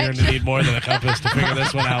I think you're going to direction? need more than a compass to figure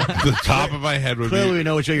this one out. The top of my head would Clearly, be. we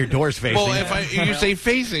know which way your door's facing. Well, if you say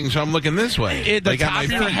facing, so I'm looking this way. The Like at top my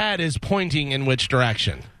of your feet. head is pointing in which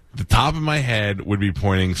direction? The top of my head would be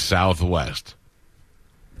pointing southwest.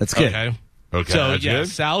 That's good. Okay, So, that's yeah, good?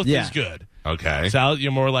 south Yeah. is good. Okay. South,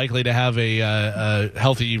 you're more likely to have a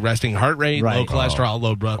healthy resting heart rate, Right. low cholesterol,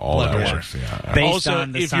 low blood All that pressure. works, yeah. Based Also,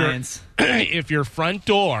 on the if you're- science. If your front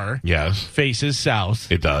door Yes, faces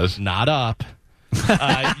south, it does. not up,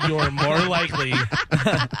 you're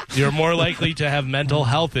more likely to have mental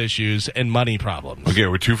health issues and money problems. Okay,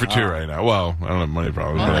 we're 2 for 2 right now. Well, I don't have money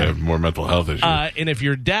problems, but I have more mental health issues. And if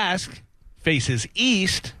your desk faces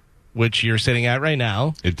east, which you're sitting at right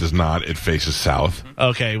now, It does not. It faces south.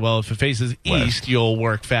 okay, well, if it faces east, you'll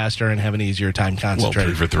work faster and have an easier time Well,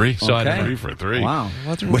 concentrating. 3 for 3. So I don't- 3 for 3. Wow.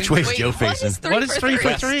 Which way's Wait, Joe what facing? is three What is for 3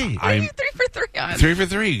 for three? 3? What are you 3 for 3 on? 3 for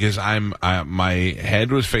 3 because my head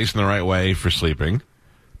was facing the right way for sleeping.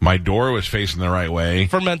 My door was facing the right way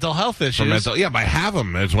For mental health issues. for mental. Yeah, but I have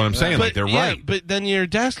them. That's what I'm saying. Like they're yeah, right. But then your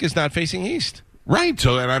desk is not facing east. Right.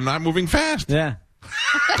 So and I'm not moving fast. Yeah.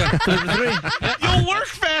 You'll work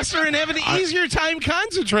faster and have an easier time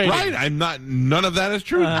concentrating. Right. I'm not. None of that is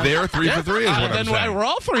true. They're 3 for 3 is what I'm Then saying. we're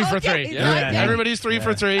all 3 for 3. Okay, yeah, I get it. Everybody's 3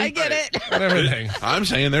 for 3. I get it. And everything. I'm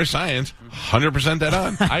saying there's science. 100% dead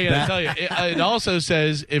on. I gotta tell you, it also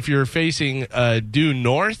says if you're facing due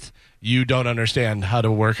north, you don't understand how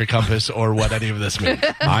to work a compass or what any of this means.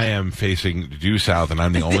 I am facing due south, and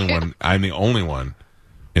I'm the only one. I'm the only one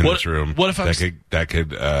in What- this room what if I'm that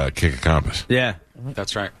could kick a compass. Yeah.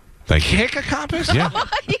 That's right. Thank you. Kick a compass? Yeah,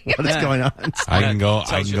 What is going on? I can go. I Tells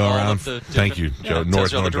can you go all around. of the Thank you, different- Joe. yeah, North,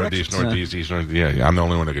 tells you all the northeast, directions. northeast, east, north. Yeah, I'm the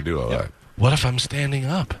only one that could do all that. What if I'm standing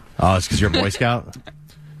up? Oh, it's because you're a Boy Scout?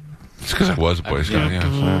 It's because I was a Boy Scout.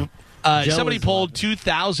 Yeah. Somebody is polled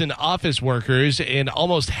 2,000 office workers, and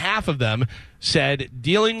almost half of them said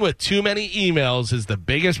dealing with too many emails is the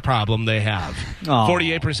biggest problem they have. Aw.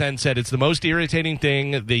 48% said it's the most irritating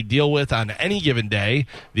thing they deal with on any given day.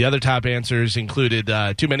 The other top answers included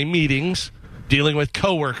too many meetings, dealing with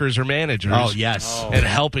coworkers or managers. Oh, yes. And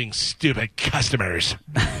helping stupid customers.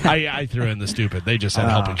 I threw in the stupid. They just said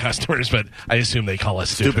helping customers, but I assume they call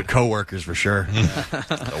us Stupid stupid. coworkers, for sure. I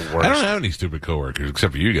don't have any stupid coworkers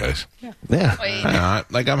except for you guys. Yeah. Wait.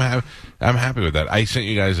 Like I'm happy with that. I sent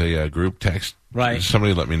you guys a group text. Right.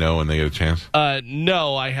 Somebody let me know when they get a chance.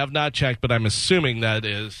 No, I have not checked, but I'm assuming that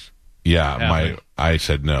is Yeah, I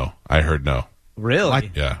said no. I heard no.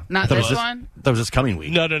 Really? Yeah. Not this one? That was this coming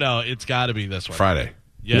week. No. It's got to be this one. Friday.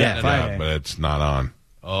 Yeah, Friday. But it's not on.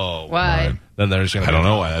 Oh, Why? Right. then there's going to I don't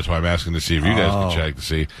know why. That's why I'm asking to see if you guys can check to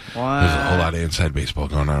see. Wow. There's a whole lot of inside baseball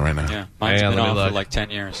going on right now. Yeah, mine's been off for like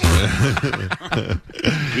 10 years.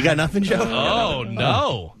 You got nothing, Joe? Oh,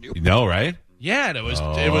 no. You know, right? Yeah, and it was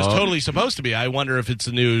totally supposed to be. I wonder if it's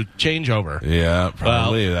a new changeover. Yeah,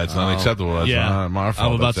 probably. That's not acceptable. That's not my fault.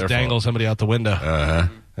 I'm about That's to their dangle fault. somebody out the window. Uh-huh.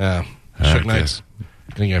 Yeah. Shook Knights.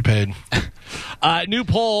 Gonna get paid. New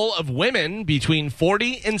poll of women between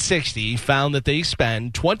 40 and 60 found that they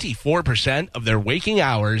spend 24% of their waking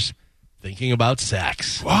hours thinking about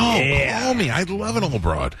sex. Oh, call me. I'd love an old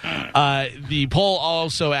broad. The poll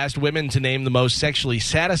also asked women to name the most sexually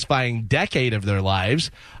satisfying decade of their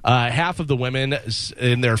lives. Half of the women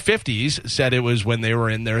in their 50s said it was when they were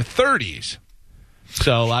in their 30s.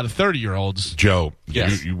 So a lot of 30-years. Joe,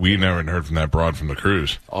 Yes. we never heard from that broad from the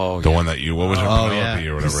cruise. Oh, the yeah. one that what was her, Penelope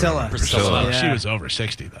or whatever? Priscilla. She was over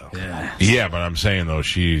 60, though. Yeah, but I'm saying, though,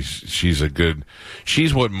 she's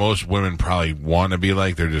what most women probably want to be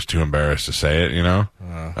like. They're just too embarrassed to say it, you know?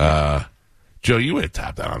 Joe, you would have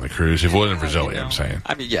tapped out on the cruise if it wasn't for Zoe, I'm saying.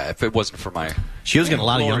 I mean, yeah, if it wasn't for my... She was getting a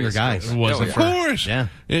lot of younger glorious guys. girls. It wasn't Of for course. Yeah.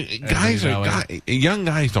 Young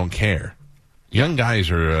guys don't care. Young guys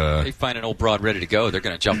are... They find an old broad ready to go, they're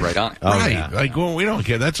going to jump right on it. right. yeah. Like, well, we don't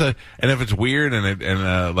care. And if it's weird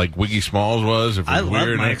and like Wiggy Smalls was, if it's I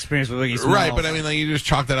weird... love my experience with Wiggy Smalls. Right, but I mean, like, you just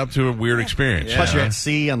chalk that up to a weird experience. Plus, you're at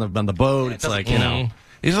sea on the boat. It's like, you know.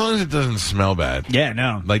 As long as it doesn't smell bad. Yeah,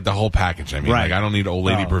 no. Like the whole package. I mean, Right. like, I don't need old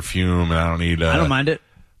lady No. perfume, and I don't need... I don't mind it.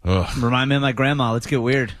 Ugh. Remind me of my grandma. Let's get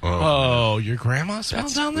weird. Oh, your grandma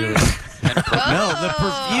smells down there? No, the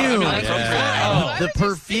perfume. The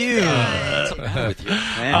perfume. What's the matter with you?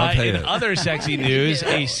 I'll tell you. In other sexy news,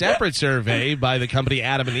 a separate survey by the company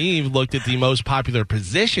Adam and Eve looked at the most popular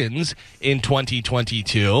positions in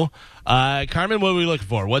 2022. Carmen, what are we looking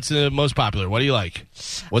for? What's the most popular? What do you like?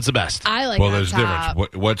 What's the best? I like Well, that there's a top.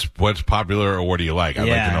 difference. What's popular or what do you like? I'd like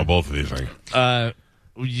Yeah. to know both of these things.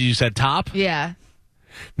 You said top? Yeah,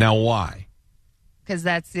 Now, why? because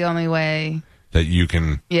that's the only way. That you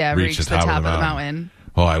can Reach the the top, top of the mountain.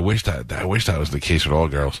 Oh, I wish that was the case with all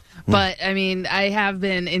girls. But I mean, I have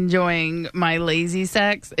been enjoying my lazy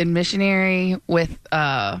sex in missionary with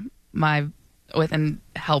a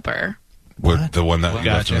helper. With the one that left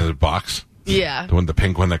Gotcha. in the box? Yeah, The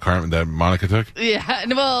pink one that Monica took? yeah.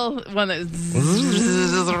 Well, one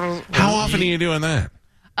that. How often are you doing that?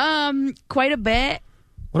 Quite a bit.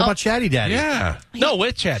 What about Chatty Daddy? Yeah. No,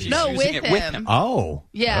 with Chatty. No, using with it with him. him. Oh.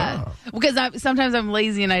 Yeah, because sometimes I'm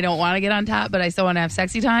lazy and I don't want to get on top, but I still want to have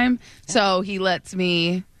sexy time. So he lets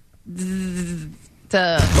me Well,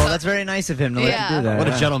 that's very nice of him to let Yeah. you do that. What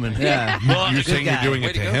a Yeah. gentleman. Yeah. You're saying guy. you're doing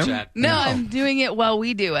Way it to to go, him? Chad. No, I'm doing it while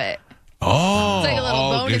we do it. Oh, It's like a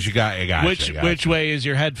little bonus. because you got Which way is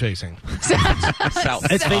your head facing? South.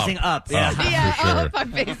 It's facing up. Yeah. Yeah, For sure.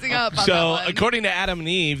 I'm facing up. On So, that one. according to Adam and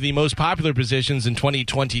Eve, the most popular positions in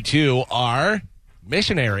 2022 are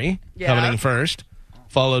missionary, Yeah. coming in first,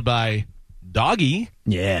 followed by doggy,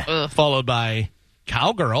 Yeah. followed by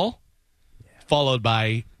cowgirl, followed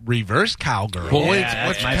by reverse cowgirl. Well, wait, Yeah,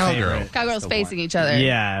 what's that's my cowgirl? favorite. Cowgirls facing each other.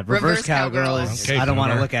 Yeah. Reverse cowgirl is. Okay, I don't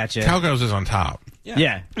want to boomer. look at you. Cowgirls is on top. Yeah.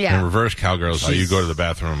 And Yeah. reverse cowgirls, how you go to the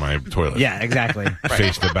bathroom in my toilet. Yeah. Exactly.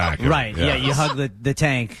 Face the back. of it. Right. Yeah. You hug the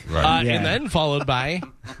tank. Right. Yeah. And then followed by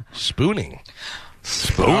spooning.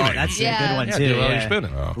 Spooning. Oh, that's Yeah. a good one Yeah, too. do a lot of Yeah.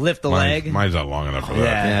 spooning. Oh, Lift the mine's- leg. Mine's not long enough for that.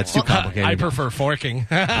 Yeah. Yeah, it's too complicated. I prefer forking.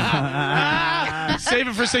 Save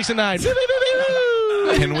it for 6 and 9.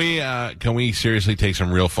 Can we seriously take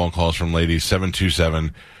some real phone calls from ladies?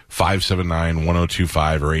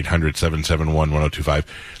 727-579-1025 or 800-771-1025.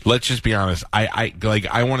 Let's just be honest. I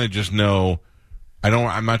want to just know.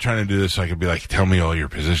 I'm not trying to do this so I could be like, tell me all your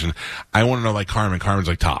positions. I want to know, like Carmen. Carmen's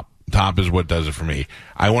like top. Top is what does it for me.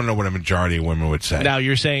 I want to know what a majority of women would say. Now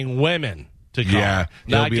you're saying women to call. Yeah,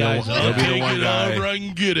 he'll Not be the guys. one- I'll he'll be the take one it guy. over. I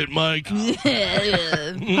can get it, Mike.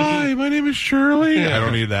 Hi, my name is Shirley. I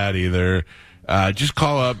don't need that either. Just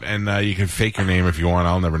call up and you can fake your name if you want.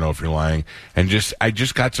 I'll never know if you're lying. And I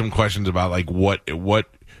just got some questions about like what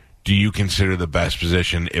do you consider the best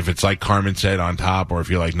position? If it's like Carmen said on top, or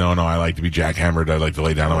if you're like, no, I like to be jackhammered. I like to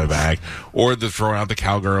lay down on my back, or the throwing out the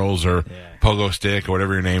cowgirls or pogo stick or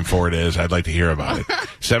whatever your name for it is. I'd like to hear about it.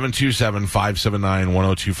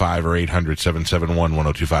 727-579-1025 or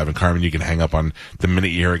 800-771-1025. And Carmen, you can hang up on the minute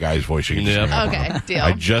you hear a guy's voice. You can just Yep. hang up on Okay, him. deal.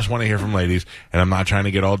 I just want to hear from ladies, and I'm not trying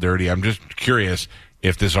to get all dirty. I'm just curious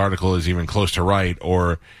if this article is even close to right,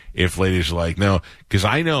 or if ladies are like, no, because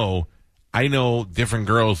I know I know different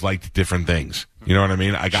girls like different things. You know what I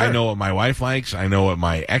mean? Like, I know what my wife likes. I know what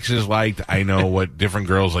my exes liked. I know what different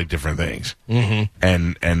girls like different things. Mm-hmm.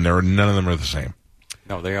 And none of them are the same.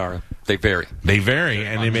 No, they are. They vary. They vary,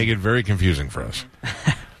 and they make it very confusing for us.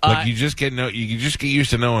 Like, you just get used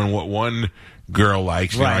to knowing what one girl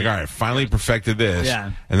likes. You're like, all right, finally perfected this.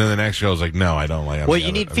 Yeah. And then the next girl's like, no, I don't like it. Well,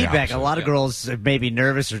 you need feedback. A lot of girls may be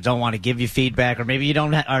nervous or don't want to give you feedback, or maybe you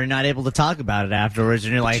are not able to talk about it afterwards,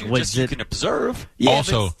 and you're like, you can observe.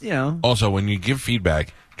 Yeah, also, when you give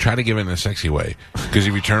feedback, try to give it in a sexy way. Because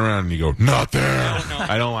if you turn around and you go, not there,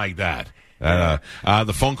 I don't like that.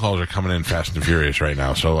 The phone calls are coming in fast and furious right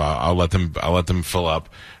now, so I'll let them fill up,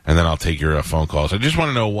 and then I'll take your phone calls. I just want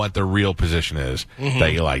to know what the real position is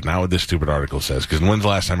that you like, not what this stupid article says. Because when's the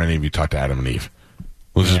last time any of you talked to Adam and Eve?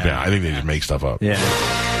 Well, I think they just make stuff up. Yeah.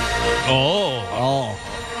 Oh,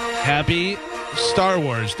 happy Star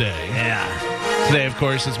Wars Day. Yeah. Today, of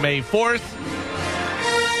course, is May 4th,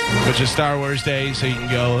 which is Star Wars Day, so you can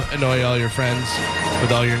go annoy all your friends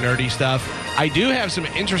with all your nerdy stuff. I do have some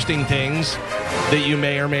interesting things that you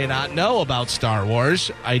may or may not know about Star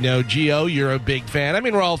Wars. I know, Gio, you're a big fan. I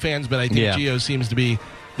mean, we're all fans, but I think Gio seems to be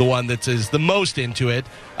the one that is the most into it.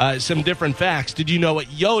 Some different facts. Did you know what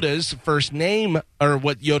Yoda's first name, or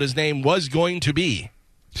what Yoda's name was going to be?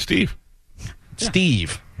 Steve.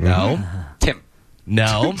 Steve. No. Tim.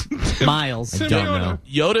 No. Miles. I don't know.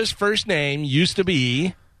 Yoda's first name used to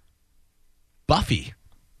be Buffy.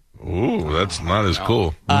 Ooh, that's not as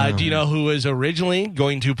cool. Do you know who was originally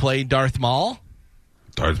going to play Darth Maul?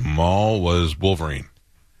 Darth Maul was Wolverine.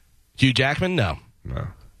 Hugh Jackman? No.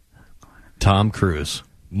 Tom Cruise.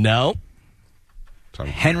 No.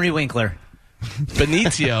 Henry Winkler.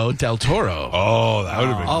 Benicio del Toro. Oh, that would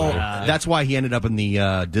have been cool. That's why he ended up in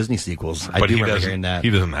the Disney sequels. But I do he remember hearing that.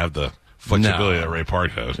 He doesn't have the flexibility that Ray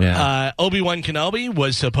Park has. Yeah. Obi-Wan Kenobi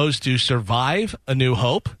was supposed to survive A New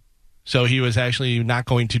Hope. So he was actually not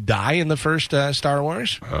going to die in the first Star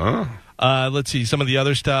Wars. Oh. Let's see, some of the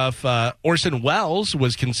other stuff. Orson Welles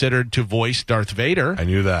was considered to voice Darth Vader. I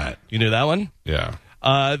knew that. You knew that one? Yeah.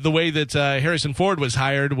 The way that Harrison Ford was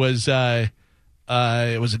hired was it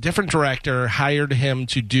was a different director hired him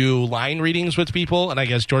to do line readings with people, and I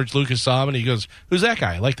guess George Lucas saw him, and he goes, "Who's that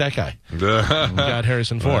guy? I like that guy." Got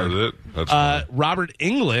Harrison Ford. That's Robert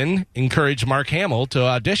Englund encouraged Mark Hamill to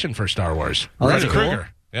audition for Star Wars. Oh, that's Freddy cool. Krueger.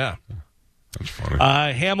 Yeah. That's funny.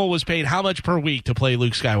 Hamill was paid how much per week to play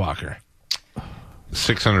Luke Skywalker?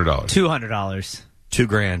 $600. $200.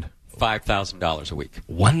 $2,000. $5,000 a week.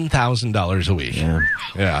 $1,000 a week.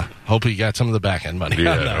 Yeah. Hope he got some of the back end money.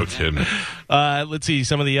 Yeah, on that. no kidding. Let's see.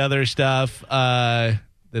 Some of the other stuff that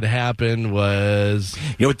happened was,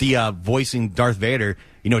 with the voicing Darth Vader,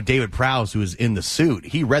 David Prowse, who was in the suit,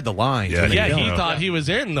 he read the lines. Yeah, he thought he was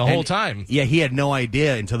in the whole time. Yeah, he had no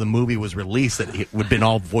idea until the movie was released that it would have been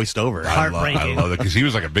all voiced over. Heartbreaking. I love it because he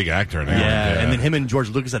was like a big actor. And and then him and George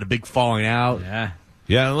Lucas had a big falling out.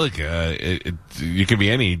 Yeah, look, you can be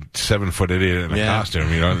any 7-foot idiot in a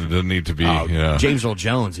costume. It doesn't need to be. James Earl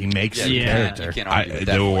Jones, he makes the character. You can't argue with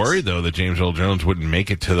that They were voice. worried though that James Earl Jones wouldn't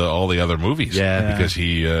make it to all the other movies. Because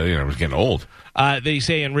he, was getting old. They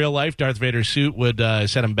say in real life, Darth Vader's suit would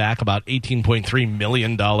set him back about $18.3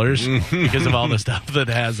 million because of all the stuff that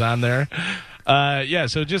it has on there.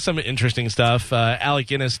 So just some interesting stuff. Alec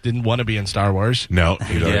Guinness didn't want to be in Star Wars. No,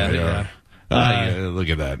 he doesn't. Look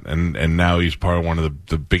at that, and now he's part of one of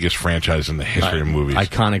the biggest franchises in the history of movies.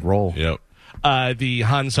 Iconic role. Yep. The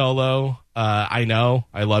Han Solo, I Know,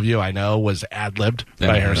 I Love You, I Know, was ad-libbed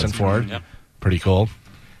by Harrison Ford. Yep. Pretty cool.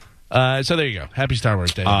 So there you go. Happy Star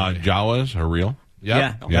Wars Day. Jawas are real. Yep.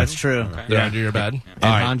 Yeah, that's true. They're under your bed. And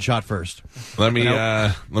Han shot first. Let me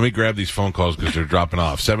grab these phone calls because they're dropping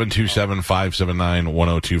off.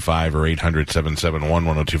 727-579-1025 or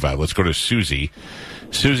 800-771-1025. Let's go to Susie.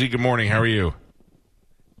 Susie, good morning. How are you?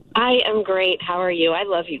 I am great. How are you? I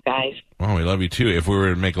love you guys. Well, we love you too. If we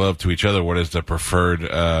were to make love to each other, what is the preferred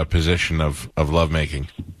position of lovemaking?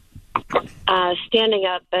 Standing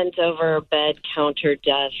up, bent over, bed, counter,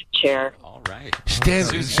 desk, chair. All right. So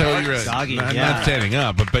you're Doggy, not standing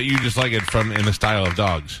up, but you just like it in the style of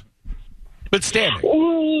dogs. But standing.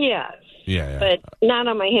 Yes. Yeah. But not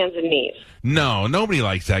on my hands and knees. No, nobody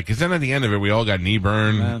likes that because then at the end of it, we all got knee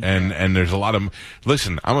burn, and there's a lot of.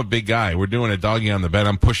 Listen, I'm a big guy. We're doing a doggy on the bed.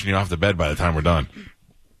 I'm pushing you off the bed by the time we're done.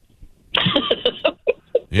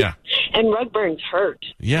 Yeah. And rug burns hurt.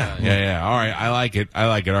 Yeah. All right, I like it. All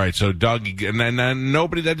right, so doggy, and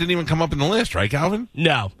nobody that didn't even come up in the list, right, Galvin?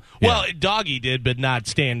 No. Well, doggy did, but not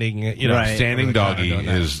standing. Right. Standing doggy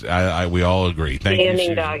is. We all agree. Thank you.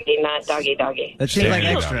 Standing doggy, not doggy. That seems like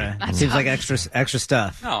Standing extra. It seems like extra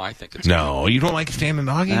stuff. No, I think it's No, you don't like standing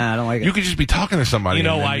doggy? Nah, I don't like it. You could just be talking to somebody. You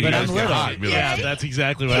know and then why? you But guys I'm get little. hot and be Yeah, like, that's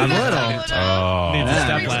exactly what I'm it is. little. oh. Needs a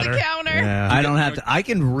step Reach ladder. the counter. I don't have to. I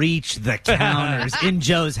can reach the counters in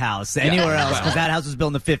Joe's house anywhere else because that house was built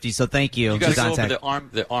in the 50s. So thank you. You got to for go over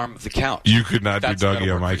contact. the arm of the couch. You could not That's do doggy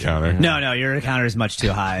gotta on work my for you. counter. No, your counter is much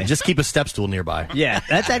too high. Just keep a step stool nearby. Yeah,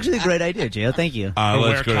 that's actually a great idea, Gio. Thank you. Or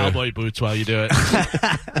Let's wear go cowboy boots while you do it.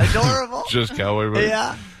 Adorable. to just cowboy boots.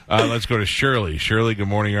 Yeah. Let's go to Shirley. Shirley, good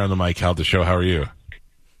morning. You're on the Mike Calta Show. How are you?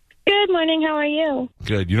 Good morning. How are you?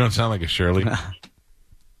 Good. You don't sound like a Shirley.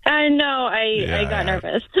 I know. I got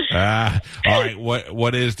nervous. All right.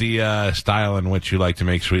 What is the style in which you like to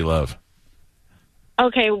make sweet love?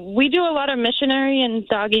 Okay, we do a lot of missionary and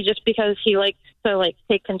doggy just because he likes to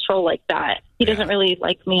take control like that. He doesn't really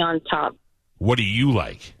like me on top. What do you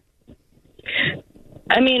like?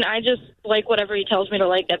 I mean, I just like whatever he tells me to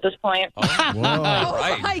like at this point.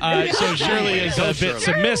 Right. So Shirley is a bit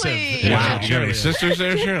submissive. Really? Wow. Do you have any sisters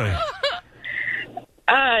there, Shirley?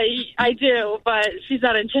 I do, but she's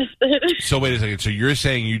not interested. So wait a second. So you're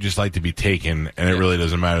saying you just like to be taken, and it really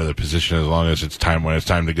doesn't matter the position as long as it's time. When it's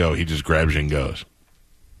time to go, he just grabs you and goes.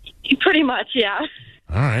 Pretty much, yeah.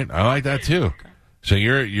 All right, I like that too. So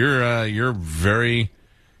you're very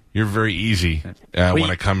easy when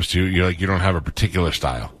it comes to you don't have a particular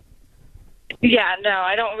style. Yeah, no,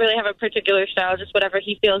 I don't really have a particular style. Just whatever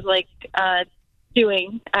he feels like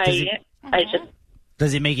doing.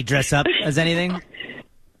 Does he make you dress up as anything?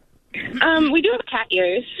 We do have cat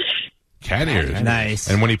ears. Cat ears, Nice.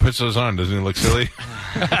 And when he puts those on, doesn't he look silly?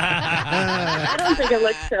 I don't think it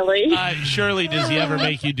looks silly. Shirley, does he ever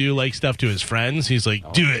make you do stuff to his friends? He's like,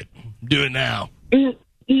 do it now.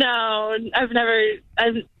 No,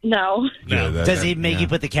 no. Yeah, Does he make you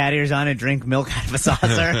put the cat ears on and drink milk out of a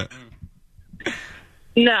saucer?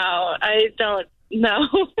 No, I don't. No.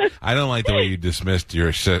 I don't like the way you dismissed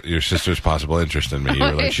your sister's possible interest in me. You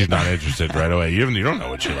were like, she's not interested right away. You don't know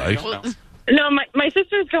what she likes. No, my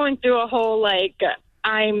sister's going through a whole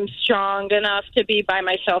I'm strong enough to be by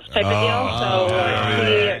myself type of deal.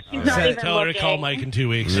 So she's not even Tell her to looking. call Mike in 2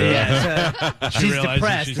 weeks. Yeah. She's realizes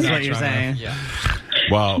depressed, she's is not what you're strong enough. saying.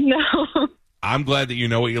 Well, No. I'm glad that you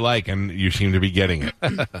know what you like, and you seem to be getting it.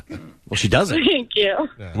 Well, she doesn't. Thank you.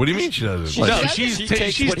 What do you mean she doesn't? No, she's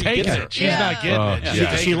taking it. She's not getting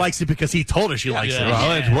it. She likes it because he told her she likes it.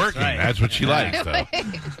 Well, it's working. That's what she likes, though.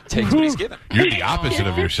 Takes what he's given. You're the opposite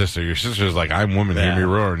of your sister. Your sister's like, I'm woman, hear me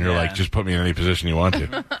roar, and you're like, just put me in any position you want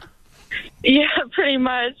to. Yeah, pretty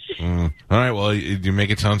much. All right, well, you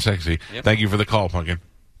make it sound sexy. Yep. Thank you for the call, Pumpkin.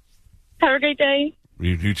 Have a great day.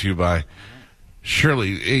 You too, bye.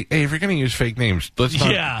 Shirley, hey, if you're going to use fake names, let's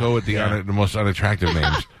not go with the most unattractive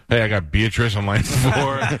names. Hey, I got Beatrice on line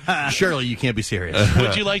 4. Surely you can't be serious.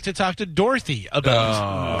 Would you like to talk to Dorothy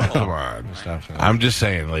about? Oh, come on. I'm just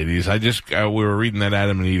saying, ladies. We were reading that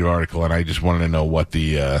Adam and Eve article, and I just wanted to know what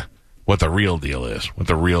the real deal is, what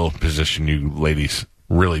the real position you ladies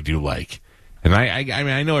really do like. And I mean,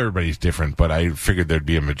 I know everybody's different, but I figured there'd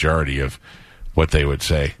be a majority of what they would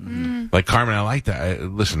say. Like Carmen, I like that.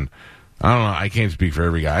 Listen, I don't know. I can't speak for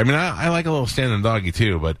every guy. I mean, I like a little standing doggy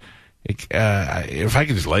too, but if I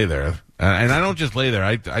could just lay there, and I don't just lay there,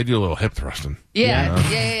 I do a little hip thrusting. Yeah.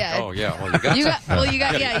 Oh yeah, well you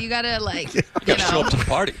gotta show up to the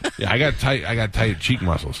party. Yeah, I got tight cheek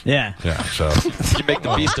muscles. Yeah. Yeah. So You make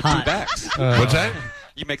the beast of two backs. what's that?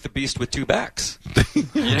 You make the beast with two backs. What?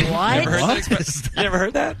 You never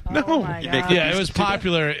heard that? No. Oh my You make God. the Yeah, it beast was with two backs.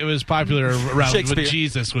 popular. It was popular around when Shakespeare.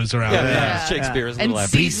 Jesus was around. Yeah. Shakespeare is a And little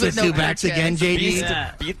seeds with no two backs extras. again,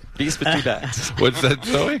 JD. beast with two backs. What's that,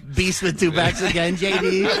 Zoe? Beast with two backs again,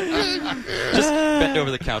 JD. Just bend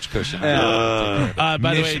over the couch cushion. By the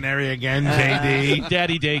way, Missionary again, JD.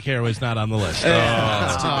 Daddy Daycare was not on the list.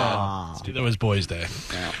 That's too bad. That was Boys' Day.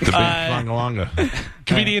 The big longa.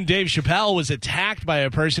 Comedian Dave Chappelle was attacked by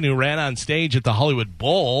a person who ran on stage at the Hollywood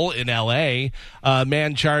Bowl in L.A. A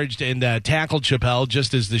man charged and tackled Chappelle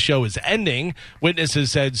just as the show was ending.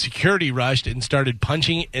 Witnesses said security rushed and started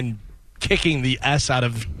punching and kicking the S out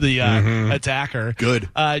of the attacker. Good.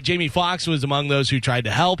 Jamie Foxx was among those who tried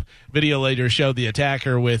to help. Video later showed the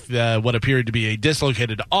attacker with what appeared to be a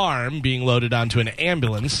dislocated arm being loaded onto an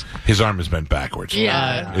ambulance. His arm is bent backwards.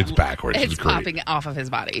 Yeah. It's backwards. It's great. popping off of his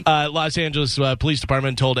body. Los Angeles Police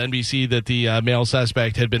Department told NBC that the male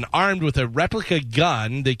suspect had been armed with a replica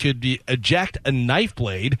gun that could eject a knife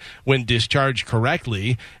blade when discharged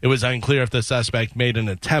correctly. It was unclear if the suspect made an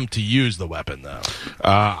attempt to use the weapon, though.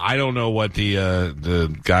 I don't know what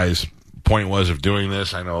the guy's point was of doing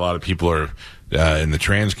this. I know a lot of people are in the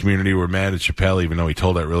trans community were mad at Chappelle, even though he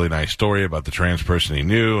told that really nice story about the trans person he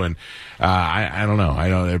knew. And I don't know. I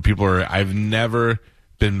know people are. I've never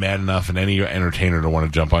been mad enough in any entertainer to want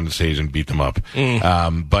to jump on the stage and beat them up.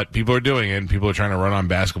 But people are doing it, and people are trying to run on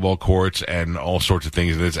basketball courts and all sorts of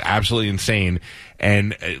things. It's absolutely insane.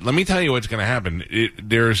 And let me tell you what's going to happen.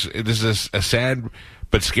 This is a sad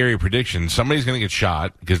but scary prediction. Somebody's going to get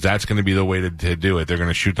shot because that's going to be the way to do it. They're going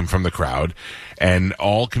to shoot them from the crowd. And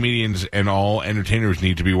all comedians and all entertainers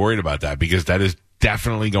need to be worried about that because that is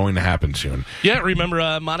definitely going to happen soon. Yeah,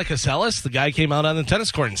 remember Monica Seles? The guy came out on the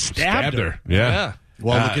tennis court and stabbed her. Yeah.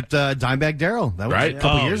 Well, look at Dimebag Darrell. That was right? a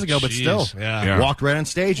couple years ago, but still. Yeah. Walked right on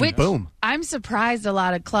stage and boom. I'm surprised a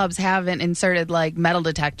lot of clubs haven't inserted like metal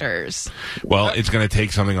detectors. Well, it's going to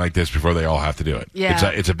take something like this before they all have to do it.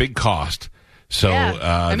 Yeah. It's a big cost. So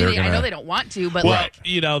I know they don't want to, but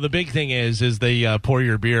the big thing is they pour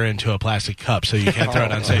your beer into a plastic cup so you can't throw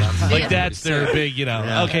it on stage. Like that's their big,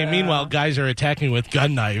 Okay, meanwhile, guys are attacking with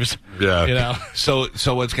gun knives. Yeah. So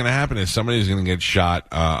what's going to happen is somebody's going to get shot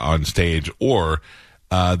on stage, or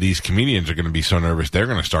these comedians are going to be so nervous they're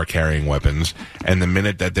going to start carrying weapons. And the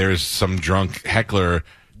minute that there's some drunk heckler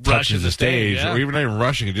touches the stage, or even not even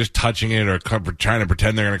rushing it, just touching it, or trying to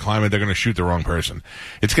pretend they're going to climb it, they're going to shoot the wrong person.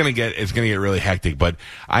 It's going to get really hectic. But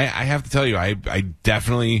I have to tell you, I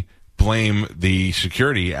definitely blame the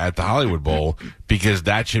security at the Hollywood Bowl because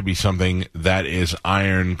that should be something that is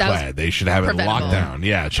ironclad. They should have it locked down.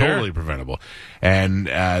 Yeah, totally preventable. And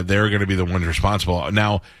they're going to be the ones responsible.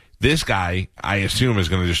 Now, this guy, I assume, is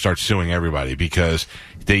going to just start suing everybody because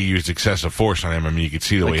they used excessive force on him. I mean, you could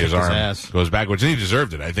see the way his arm goes backwards, and he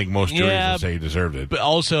deserved it. I think most juries would say he deserved it. But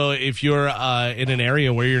also, if you're in an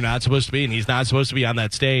area where you're not supposed to be, and he's not supposed to be on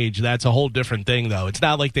that stage, that's a whole different thing, though. It's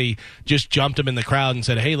not like they just jumped him in the crowd and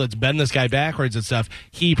said, hey, let's bend this guy backwards and stuff.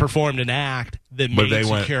 He performed an act that made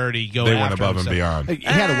security go after him. They went above and beyond. He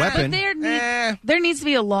had a weapon. There needs to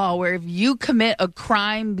be a law where if you commit a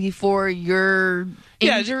crime before your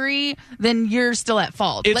injury, then you're still at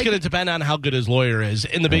fault. It's going to depend on how good his lawyer is.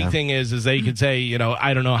 And the big thing is they could say,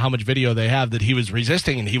 I don't know how much video they have that he was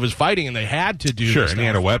resisting and he was fighting and they had to do and he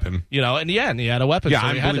had a weapon. And he had a weapon. Yeah, so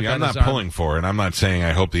I'm not pulling for it. I'm not saying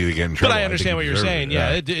I hope that he get in trouble. But I understand what you're saying.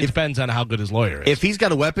 It depends on how good his lawyer is. If he's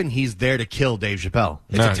got a weapon, he's there to kill Dave Chappelle.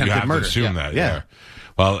 It's attempted murder. To assume that, yeah.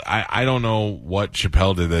 Well, I don't know what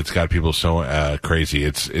Chappelle did that's got people so crazy.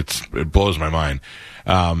 It blows my mind.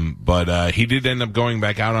 But he did end up going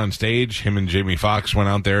back out on stage. Him and Jamie Foxx went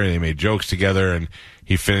out there and they made jokes together and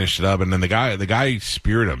he finished it up. And then the guy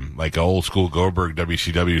speared him like an old school Goldberg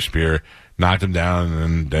WCW spear, knocked him down,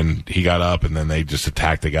 and then he got up and then they just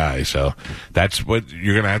attacked the guy. So that's what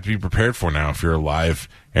you're going to have to be prepared for now if you're a live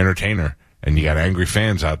entertainer and you got angry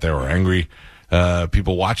fans out there or angry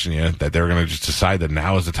people watching you, that they're going to just decide that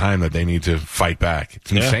now is the time that they need to fight back.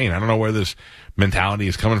 It's insane. I don't know where this mentality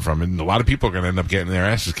is coming from, and a lot of people are going to end up getting their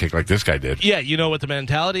asses kicked like this guy did. Yeah, you know what the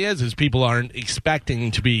mentality is people aren't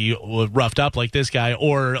expecting to be roughed up like this guy,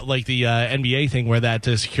 or like the NBA thing where that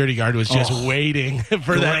security guard was just waiting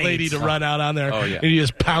for that lady to run out on there, and he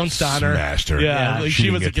just pounced on her. Smashed her. Yeah, like she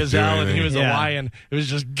was a gazelle and he was a lion. It was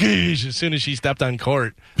just geesh as soon as she stepped on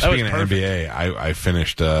court. Speaking of NBA, I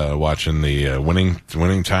finished watching the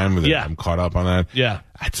winning time. I'm caught up on that. Yeah.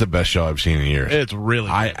 That's the best show I've seen in years. It's really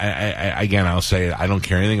good. I'll say it. I don't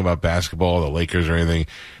care anything about basketball, the Lakers, or anything.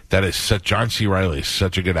 That is John C. Reilly is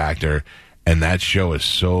such a good actor, and that show is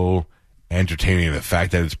so entertaining. The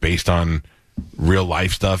fact that it's based on real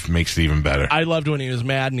life stuff makes it even better. I loved when he was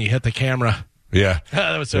mad and he hit the camera. Yeah.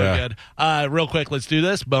 That was so good. Real quick, let's do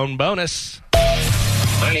this. Bone bonus.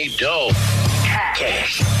 I need dough.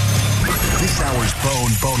 Cash. This hour's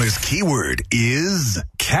bone bonus keyword is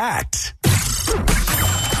cat.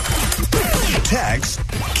 Text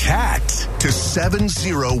cat to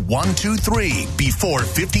 70123 before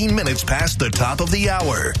 15 minutes past the top of the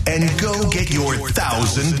hour and go get your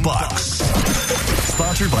 $1,000.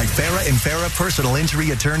 Sponsored by Farah and Farah Personal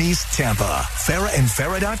Injury Attorneys, Tampa.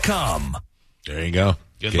 FarahandFarah.com. There you go.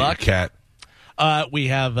 Good luck, cat. We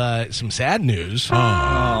have some sad news.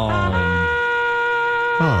 Now,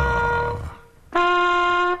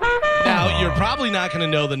 you're probably not going to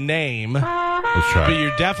know the name. Let's try. But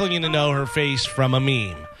you're definitely going to know her face from a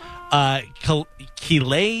meme. Kalia?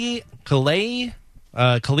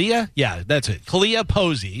 Yeah, that's it. Kalia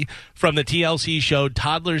Posey from the TLC show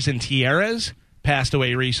Toddlers and Tiaras passed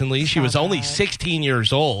away recently. She was only 16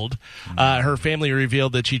 years old. Her family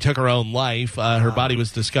revealed that she took her own life. Her body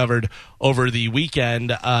was discovered over the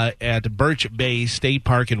weekend at Birch Bay State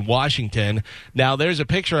Park in Washington. Now, there's a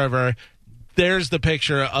picture of her. there's the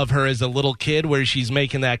picture of her as a little kid where she's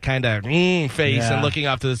making that kind of face and looking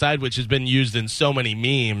off to the side, which has been used in so many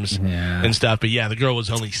memes and stuff. But yeah, the girl was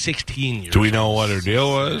only 16 years Do we know what her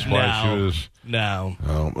deal was? Why she was? No.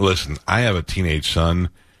 Listen, I have a teenage son,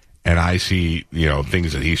 and I see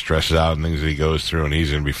things that he stresses out and things that he goes through, and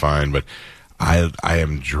he's going to be fine. But I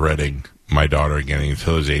am dreading my daughter getting to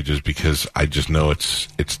those ages because I just know it's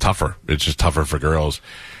tougher. It's just tougher for girls.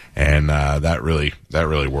 And that really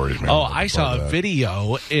worries me. Oh, I saw a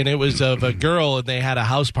video, and it was of a girl, and they had a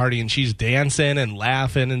house party, and she's dancing and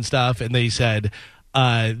laughing and stuff, and they said,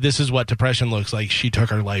 this is what depression looks like. She took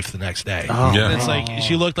her life the next day. Oh. Yeah. And it's like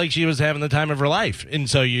she looked like she was having the time of her life. And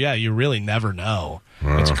so, you really never know.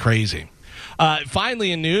 It's crazy.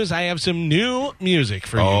 Finally, in news, I have some new music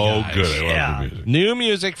for you guys. Oh, good. I love the music. New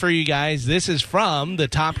music for you guys. This is from the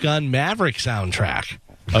Top Gun Maverick soundtrack.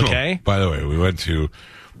 Okay? Oh, by the way, we went to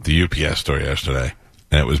the UPS store yesterday,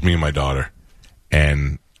 and it was me and my daughter,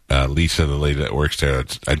 and Lisa, the lady that works there.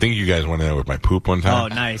 I think you guys went in there with my poop one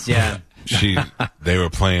time. Oh, nice, yeah. They were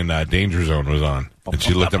playing Danger Zone was on, and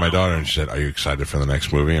she looked at my daughter and she said, "Are you excited for the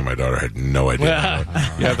next movie?" And my daughter had no idea.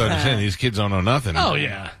 You have to understand, these kids don't know nothing. Oh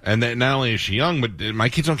yeah, and then not only is she young, but my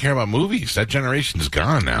kids don't care about movies. That generation is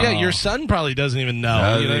gone now. Yeah, your son probably doesn't even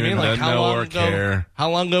know. You know what I mean? Like how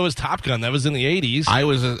long ago was Top Gun? That was in the 80s. I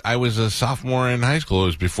was a sophomore in high school. It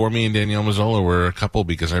was before me and Danielle Mazzola were a couple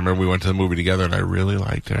because I remember we went to the movie together and I really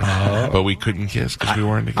liked her, but we couldn't kiss because we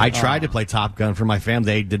weren't together. I tried to play Top Gun for my family.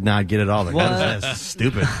 They did not get it all. That's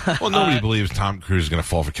stupid. Well, nobody believes Tom Cruise is going to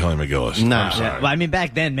fall for Kelly McGillis. No. I'm sorry. Well, I mean,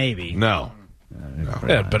 back then, maybe. No.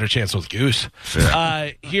 Yeah, better chance with Goose.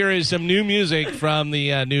 Here is some new music from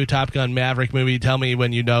the new Top Gun Maverick movie. Tell me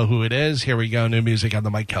when you know who it is. Here we go. New music on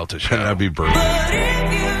the Mike Kelta Show. That'd be brilliant.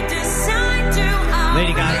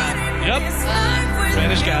 Lady Gaga. Yep.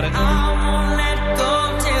 Spanish got it.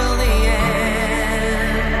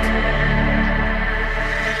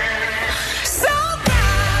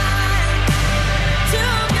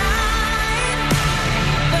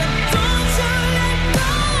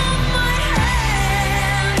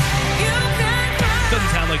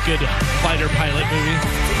 Like good fighter pilot movie.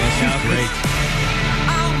 That sounds great.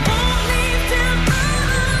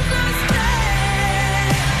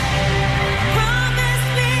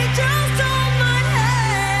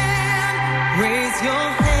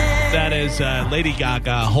 That is Lady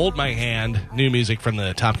Gaga, Hold My Hand, new music from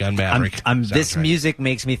the Top Gun Maverick. This music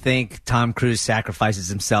makes me think Tom Cruise sacrifices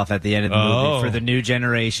himself at the end of the movie for the new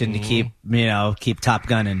generation to keep Top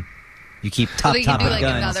Gunning. You keep top like guns.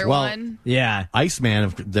 Another one. Yeah,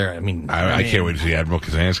 Iceman. I can't wait to see Admiral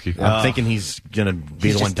Kazansky. I'm thinking he's gonna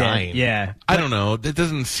be the one dying. Yeah, I don't know. That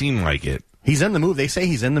doesn't seem like it. He's in the movie. They say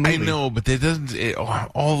he's in the movie. I know, but that doesn't.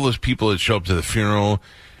 All those people that show up to the funeral,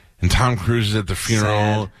 and Tom Cruise is at the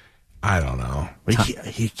funeral. Sad. I don't know. But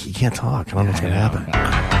he can't talk. I don't know what's gonna happen.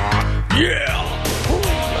 Yeah.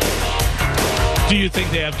 Do you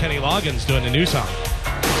think they have Kenny Loggins doing a new song?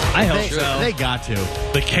 I hope so. They got to.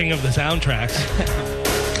 The king of the soundtracks.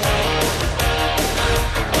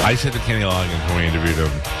 I said to Kenny Loggins when we interviewed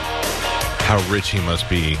him how rich he must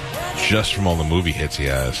be just from all the movie hits he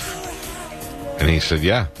has. And he said,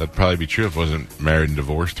 yeah, that'd probably be true if he wasn't married and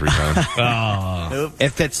divorced 3 times.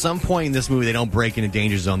 If at some point in this movie they don't break into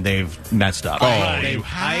Danger Zone, they've messed up.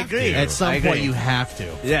 I agree. At some point you have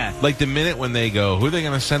to. Yeah. Like the minute when they go, who are they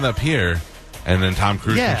going to send up here? And then Tom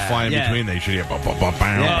Cruise comes flying between. They should have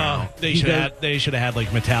They should have had like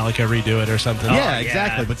Metallica redo it or something. Yeah,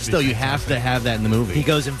 exactly. But still, you have to have that in the movie. He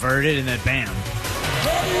goes inverted and then bam.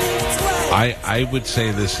 I would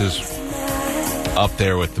say this is up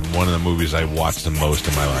there with one of the movies I watched the most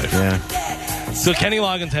in my life. Yeah. So Kenny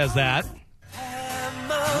Loggins has that.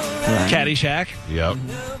 Caddyshack. Yep.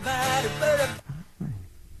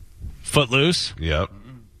 Footloose. Yep.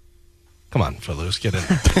 Come on, Footloose, get in.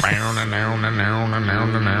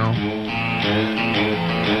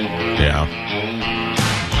 Yeah.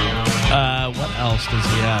 What else does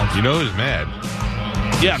he have? You know who's mad?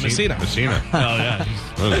 Yeah, Messina. Messina. Oh, yeah.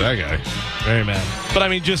 Who's that guy? Very mad. But I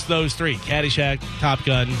mean, just those 3. Caddyshack, Top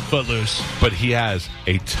Gun, Footloose. But he has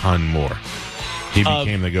a ton more. He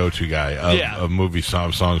became the go-to guy of movie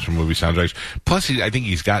songs from movie soundtracks. Plus, I think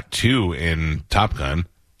he's got 2 in Top Gun.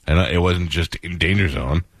 And it wasn't just in Danger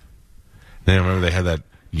Zone. Then I remember they had that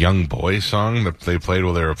Young Boy song that they played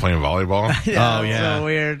while they were playing volleyball. So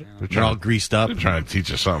weird. They're all greased up. They're trying to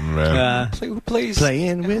teach us something, man. Who plays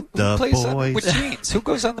Playing with the boys. with jeans? Who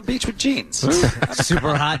goes on the beach with jeans?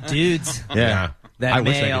 Super hot dudes Yeah. that I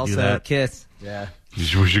wish I may could do also that. kiss. Yeah.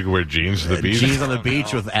 You wish you could wear jeans to the beach? Jeans on the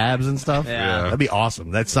beach with abs and stuff. Yeah. That'd be awesome.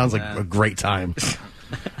 That sounds like a great time.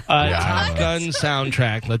 Top Gun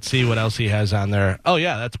soundtrack. Let's see what else he has on there. Oh,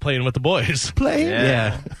 yeah, that's Playing with the Boys.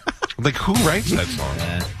 Yeah. Like, who writes that song?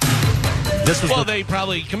 They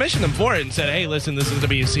probably commissioned them for it and said, hey, listen, this is going to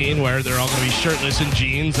be a scene where they're all going to be shirtless in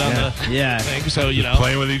jeans on the thing. So,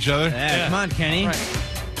 Playing with each other? Yeah. Come on, Kenny. Right.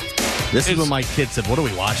 This is when my kid said, what are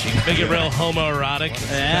we watching? Make it real homoerotic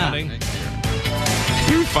sounding.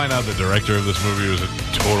 You find out the director of this movie was a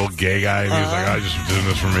total gay guy, and he was like, "I just doing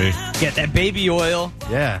this for me." Get that baby oil.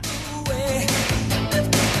 Yeah.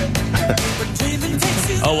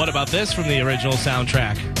 Oh, what about this from the original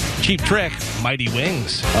soundtrack? Cheap Trick, Mighty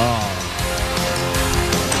Wings.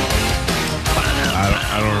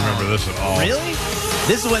 I don't remember this at all. Really?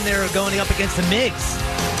 This is when they were going up against the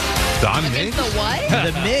MiGs. Don Miggs? The what?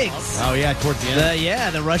 The MiGs. Oh, yeah, towards the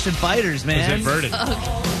end. The Russian fighters, man. It was inverted.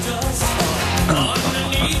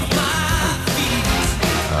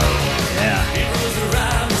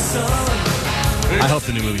 I hope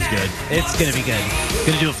the new movie's good. It's going to be good.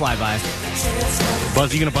 Going to do a flyby.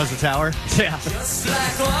 Buzz, you going to buzz the tower? Yeah.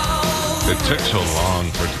 It took so long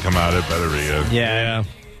for it to come out. It better be good. Yeah.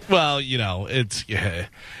 Well,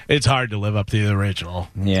 it's hard to live up to the original.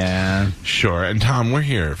 Yeah. Sure. And Tom, we're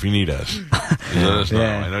here if you need us. Let us know.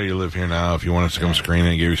 Yeah. I know you live here now. If you want us to come screen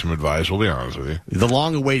and give you some advice, we'll be honest with you. The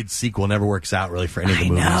long-awaited sequel never works out really for any of the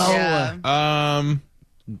movies. Yeah.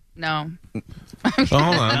 No. Hold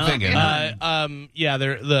on, I'm thinking.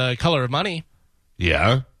 The Color of Money.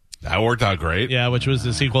 Yeah, that worked out great. Yeah, which was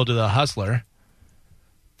the sequel to The Hustler.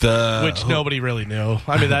 Which nobody really knew.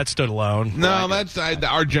 I mean, that stood alone. No, that's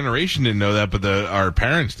our generation didn't know that, but our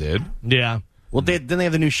parents did. Yeah. Well, didn't they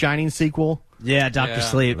have the new Shining sequel? Yeah, Dr.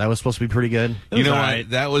 Sleep. That was supposed to be pretty good. You know what?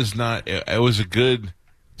 That was not. It was a good,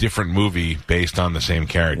 different movie based on the same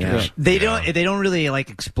characters. Yeah. They don't really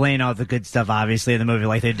explain all the good stuff, obviously, in the movie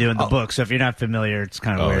like they do in the book. So if you're not familiar, it's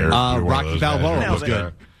kind of weird. Rocky Balboa was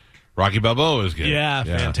good. Rocky Balboa was good. Yeah,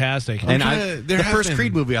 fantastic. And the first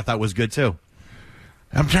Creed movie I thought was good too.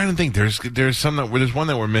 I'm trying to think. There's one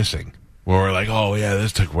that we're missing where we're like, oh yeah,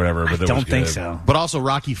 this took whatever, but I don't think so. But also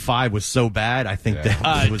Rocky 5 was so bad. I think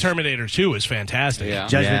that Terminator 2 was fantastic. Yeah.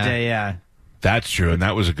 Judgment Day, yeah. That's true, and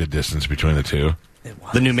that was a good distance between the two.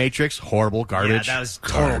 The new Matrix, horrible garbage. Yeah, that was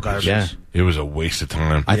total garbage. Yeah. It was a waste of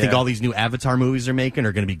time. I think all these new Avatar movies they're making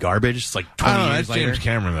are going to be garbage. It's like 20 years that's later. James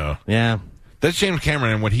Cameron though. Yeah. That's James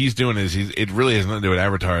Cameron, and what he's doing is it really has nothing to do with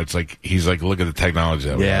Avatar. It's like he's like, look at the technology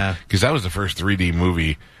that we have. Because that was the first 3D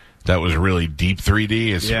movie that was really deep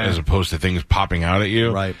 3D as opposed to things popping out at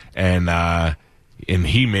you. Right. And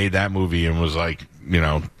he made that movie and was like,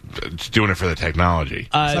 it's doing it for the technology. So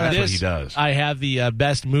that's what he does. I have the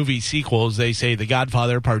best movie sequels. They say The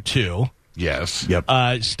Godfather Part 2. Yes.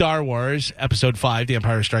 Yep. Star Wars Episode 5, The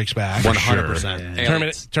Empire Strikes Back.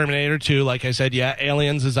 100%. Terminator 2, like I said,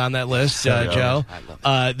 Aliens is on that list, Joe.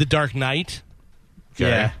 The Dark Knight.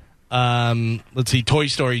 Okay. Yeah. Let's see, Toy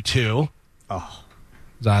Story 2. Oh.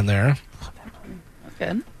 Is on there. That's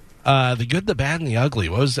good. The Good, the Bad, and the Ugly.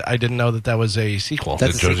 I didn't know that was a sequel.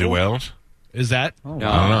 That's Josie Wales? Is that? No.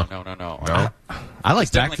 I like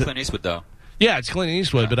it's definitely Clint Eastwood, though. Yeah, it's Clint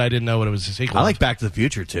Eastwood, but I didn't know what it was a sequel. I like Back to the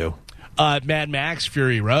Future, too. Mad Max,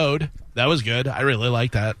 Fury Road. That was good. I really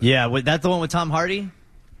like that. Yeah, that's the one with Tom Hardy?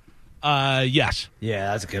 Yes.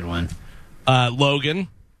 Yeah, that's a good one. Logan.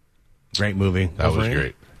 Great movie. That was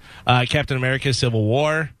great. Captain America, Civil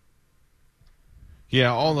War.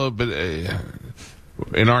 Yeah, but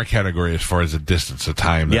in our category, as far as the distance of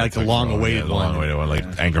time, like the long-awaited one. Like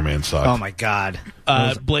Anchorman sucked. Oh my God,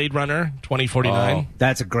 Blade Runner 2049.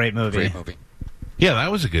 That's a great movie. Great movie. Yeah,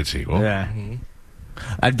 that was a good sequel. Yeah.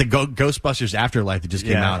 The Ghostbusters Afterlife that just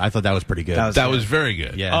came out, I thought that was pretty good. That was very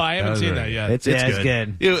good. Yeah. Oh, I haven't seen that yet. It's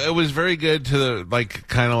good. It was very good to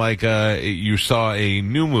you saw a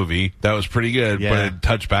new movie that was pretty good, but it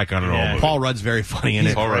touched back on an old movie. Paul Rudd's very funny in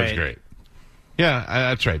it. Paul Rudd's great. Yeah,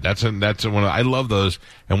 that's right. That's one. I love those.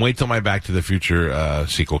 And wait till my Back to the Future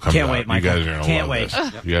sequel comes out. Can't wait, Michael. You guys are gonna Can't love wait.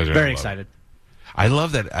 this. You guys are very excited. I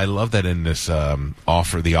love that in this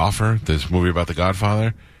Offer, this movie about the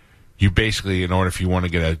Godfather. You basically, if you want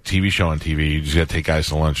to get a TV show on TV, you just got to take guys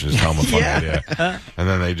to lunch and just tell them a funny idea. And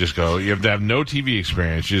then they just go, you have to have no TV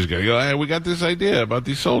experience. You just go, hey, we got this idea about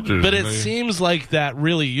these soldiers. But it seems like that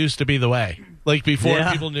really used to be the way. Like before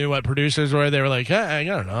people knew what producers were, they were like, hey, I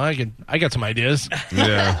don't know, I got some ideas.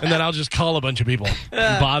 Yeah. And then I'll just call a bunch of people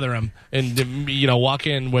and bother them and, walk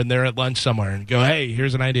in when they're at lunch somewhere and go, hey,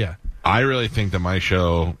 here's an idea. I really think that my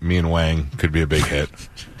show, Me and Wang, could be a big hit.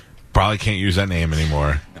 Probably can't use that name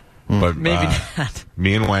anymore. But maybe not.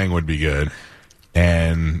 Me and Wang would be good.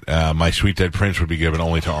 and My Sweet Dead Prince would be given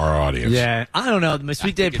only to our audience. Yeah, I don't know. My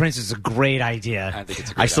Sweet Dead Prince is a great idea. I think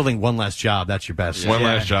it's a great I still think One Last Job. That's your best. One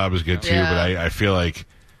Last Job is good too, Yeah. but I feel like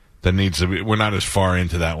that needs to be. We're not as far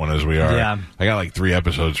into that one as we are. Yeah. I got like 3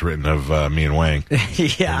 episodes written of me and Wang.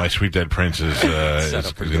 Yeah. And My Sweet Dead Prince is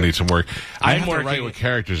going to need some work. I have to write with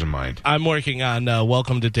characters in mind. I'm working on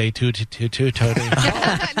Welcome to Day 222. Tony. No,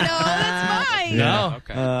 that's mine. No.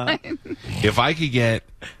 Okay. If I could get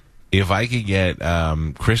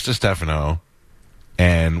Krista Stefano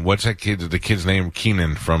and what's that kid? The kid's name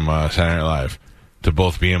Keenan from Saturday Night Live to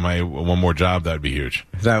both be in my One More Job, that'd be huge.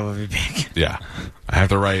 That would be big. Yeah, I have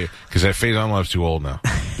to write because that Faison Love's too old now.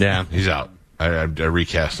 Yeah. He's out. I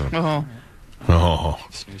recast him. Oh. Oh,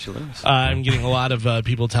 Snooze, you lose. I'm getting a lot of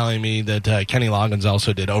people telling me that Kenny Loggins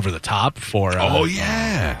also did Over the Top for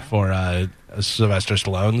yeah. for Sylvester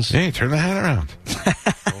Stallone's. Hey, turn the hat around.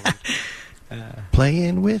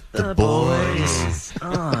 Playing with the boys.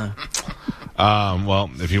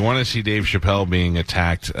 Well, if you want to see Dave Chappelle being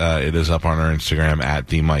attacked, it is up on our Instagram at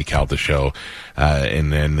the Mike Calta Show,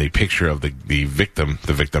 and then the picture of the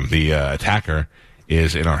attacker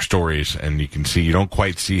is in our stories, and you can see, you don't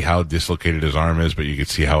quite see how dislocated his arm is, but you can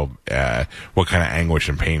see how what kind of anguish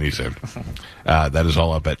and pain he's in. That is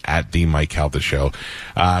all up at the Mike Calta Show.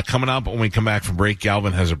 Coming up when we come back from break,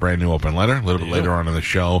 Galvin has a brand new open letter. A little bit later on in the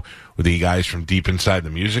show, the guys from Deep Inside the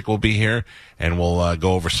Music will be here, and we'll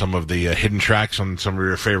go over some of the hidden tracks on some of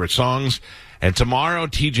your favorite songs. And tomorrow,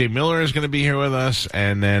 TJ Miller is going to be here with us,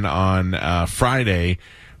 and then on Friday,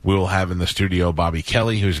 we will have in the studio Bobby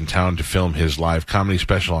Kelly, who's in town to film his live comedy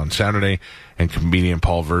special on Saturday, and comedian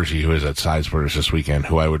Paul Verzi, who is at Sidesplitters this weekend,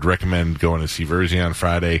 who I would recommend going to see Verzi on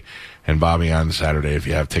Friday and Bobby on Saturday if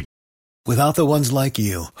you have tickets. Without the ones like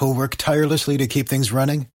you, who work tirelessly to keep things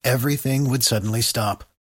running, everything would suddenly stop.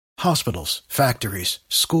 Hospitals, factories,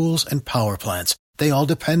 schools, and power plants, they all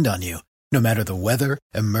depend on you. No matter the weather,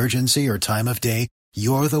 emergency, or time of day,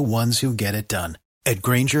 you're the ones who get it done. At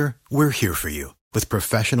Grainger, we're here for you with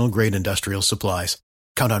professional-grade industrial supplies.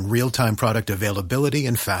 Count on real-time product availability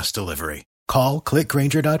and fast delivery. Call, click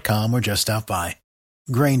Grainger.com, or just stop by.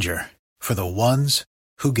 Grainger, for the ones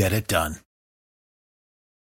who get it done.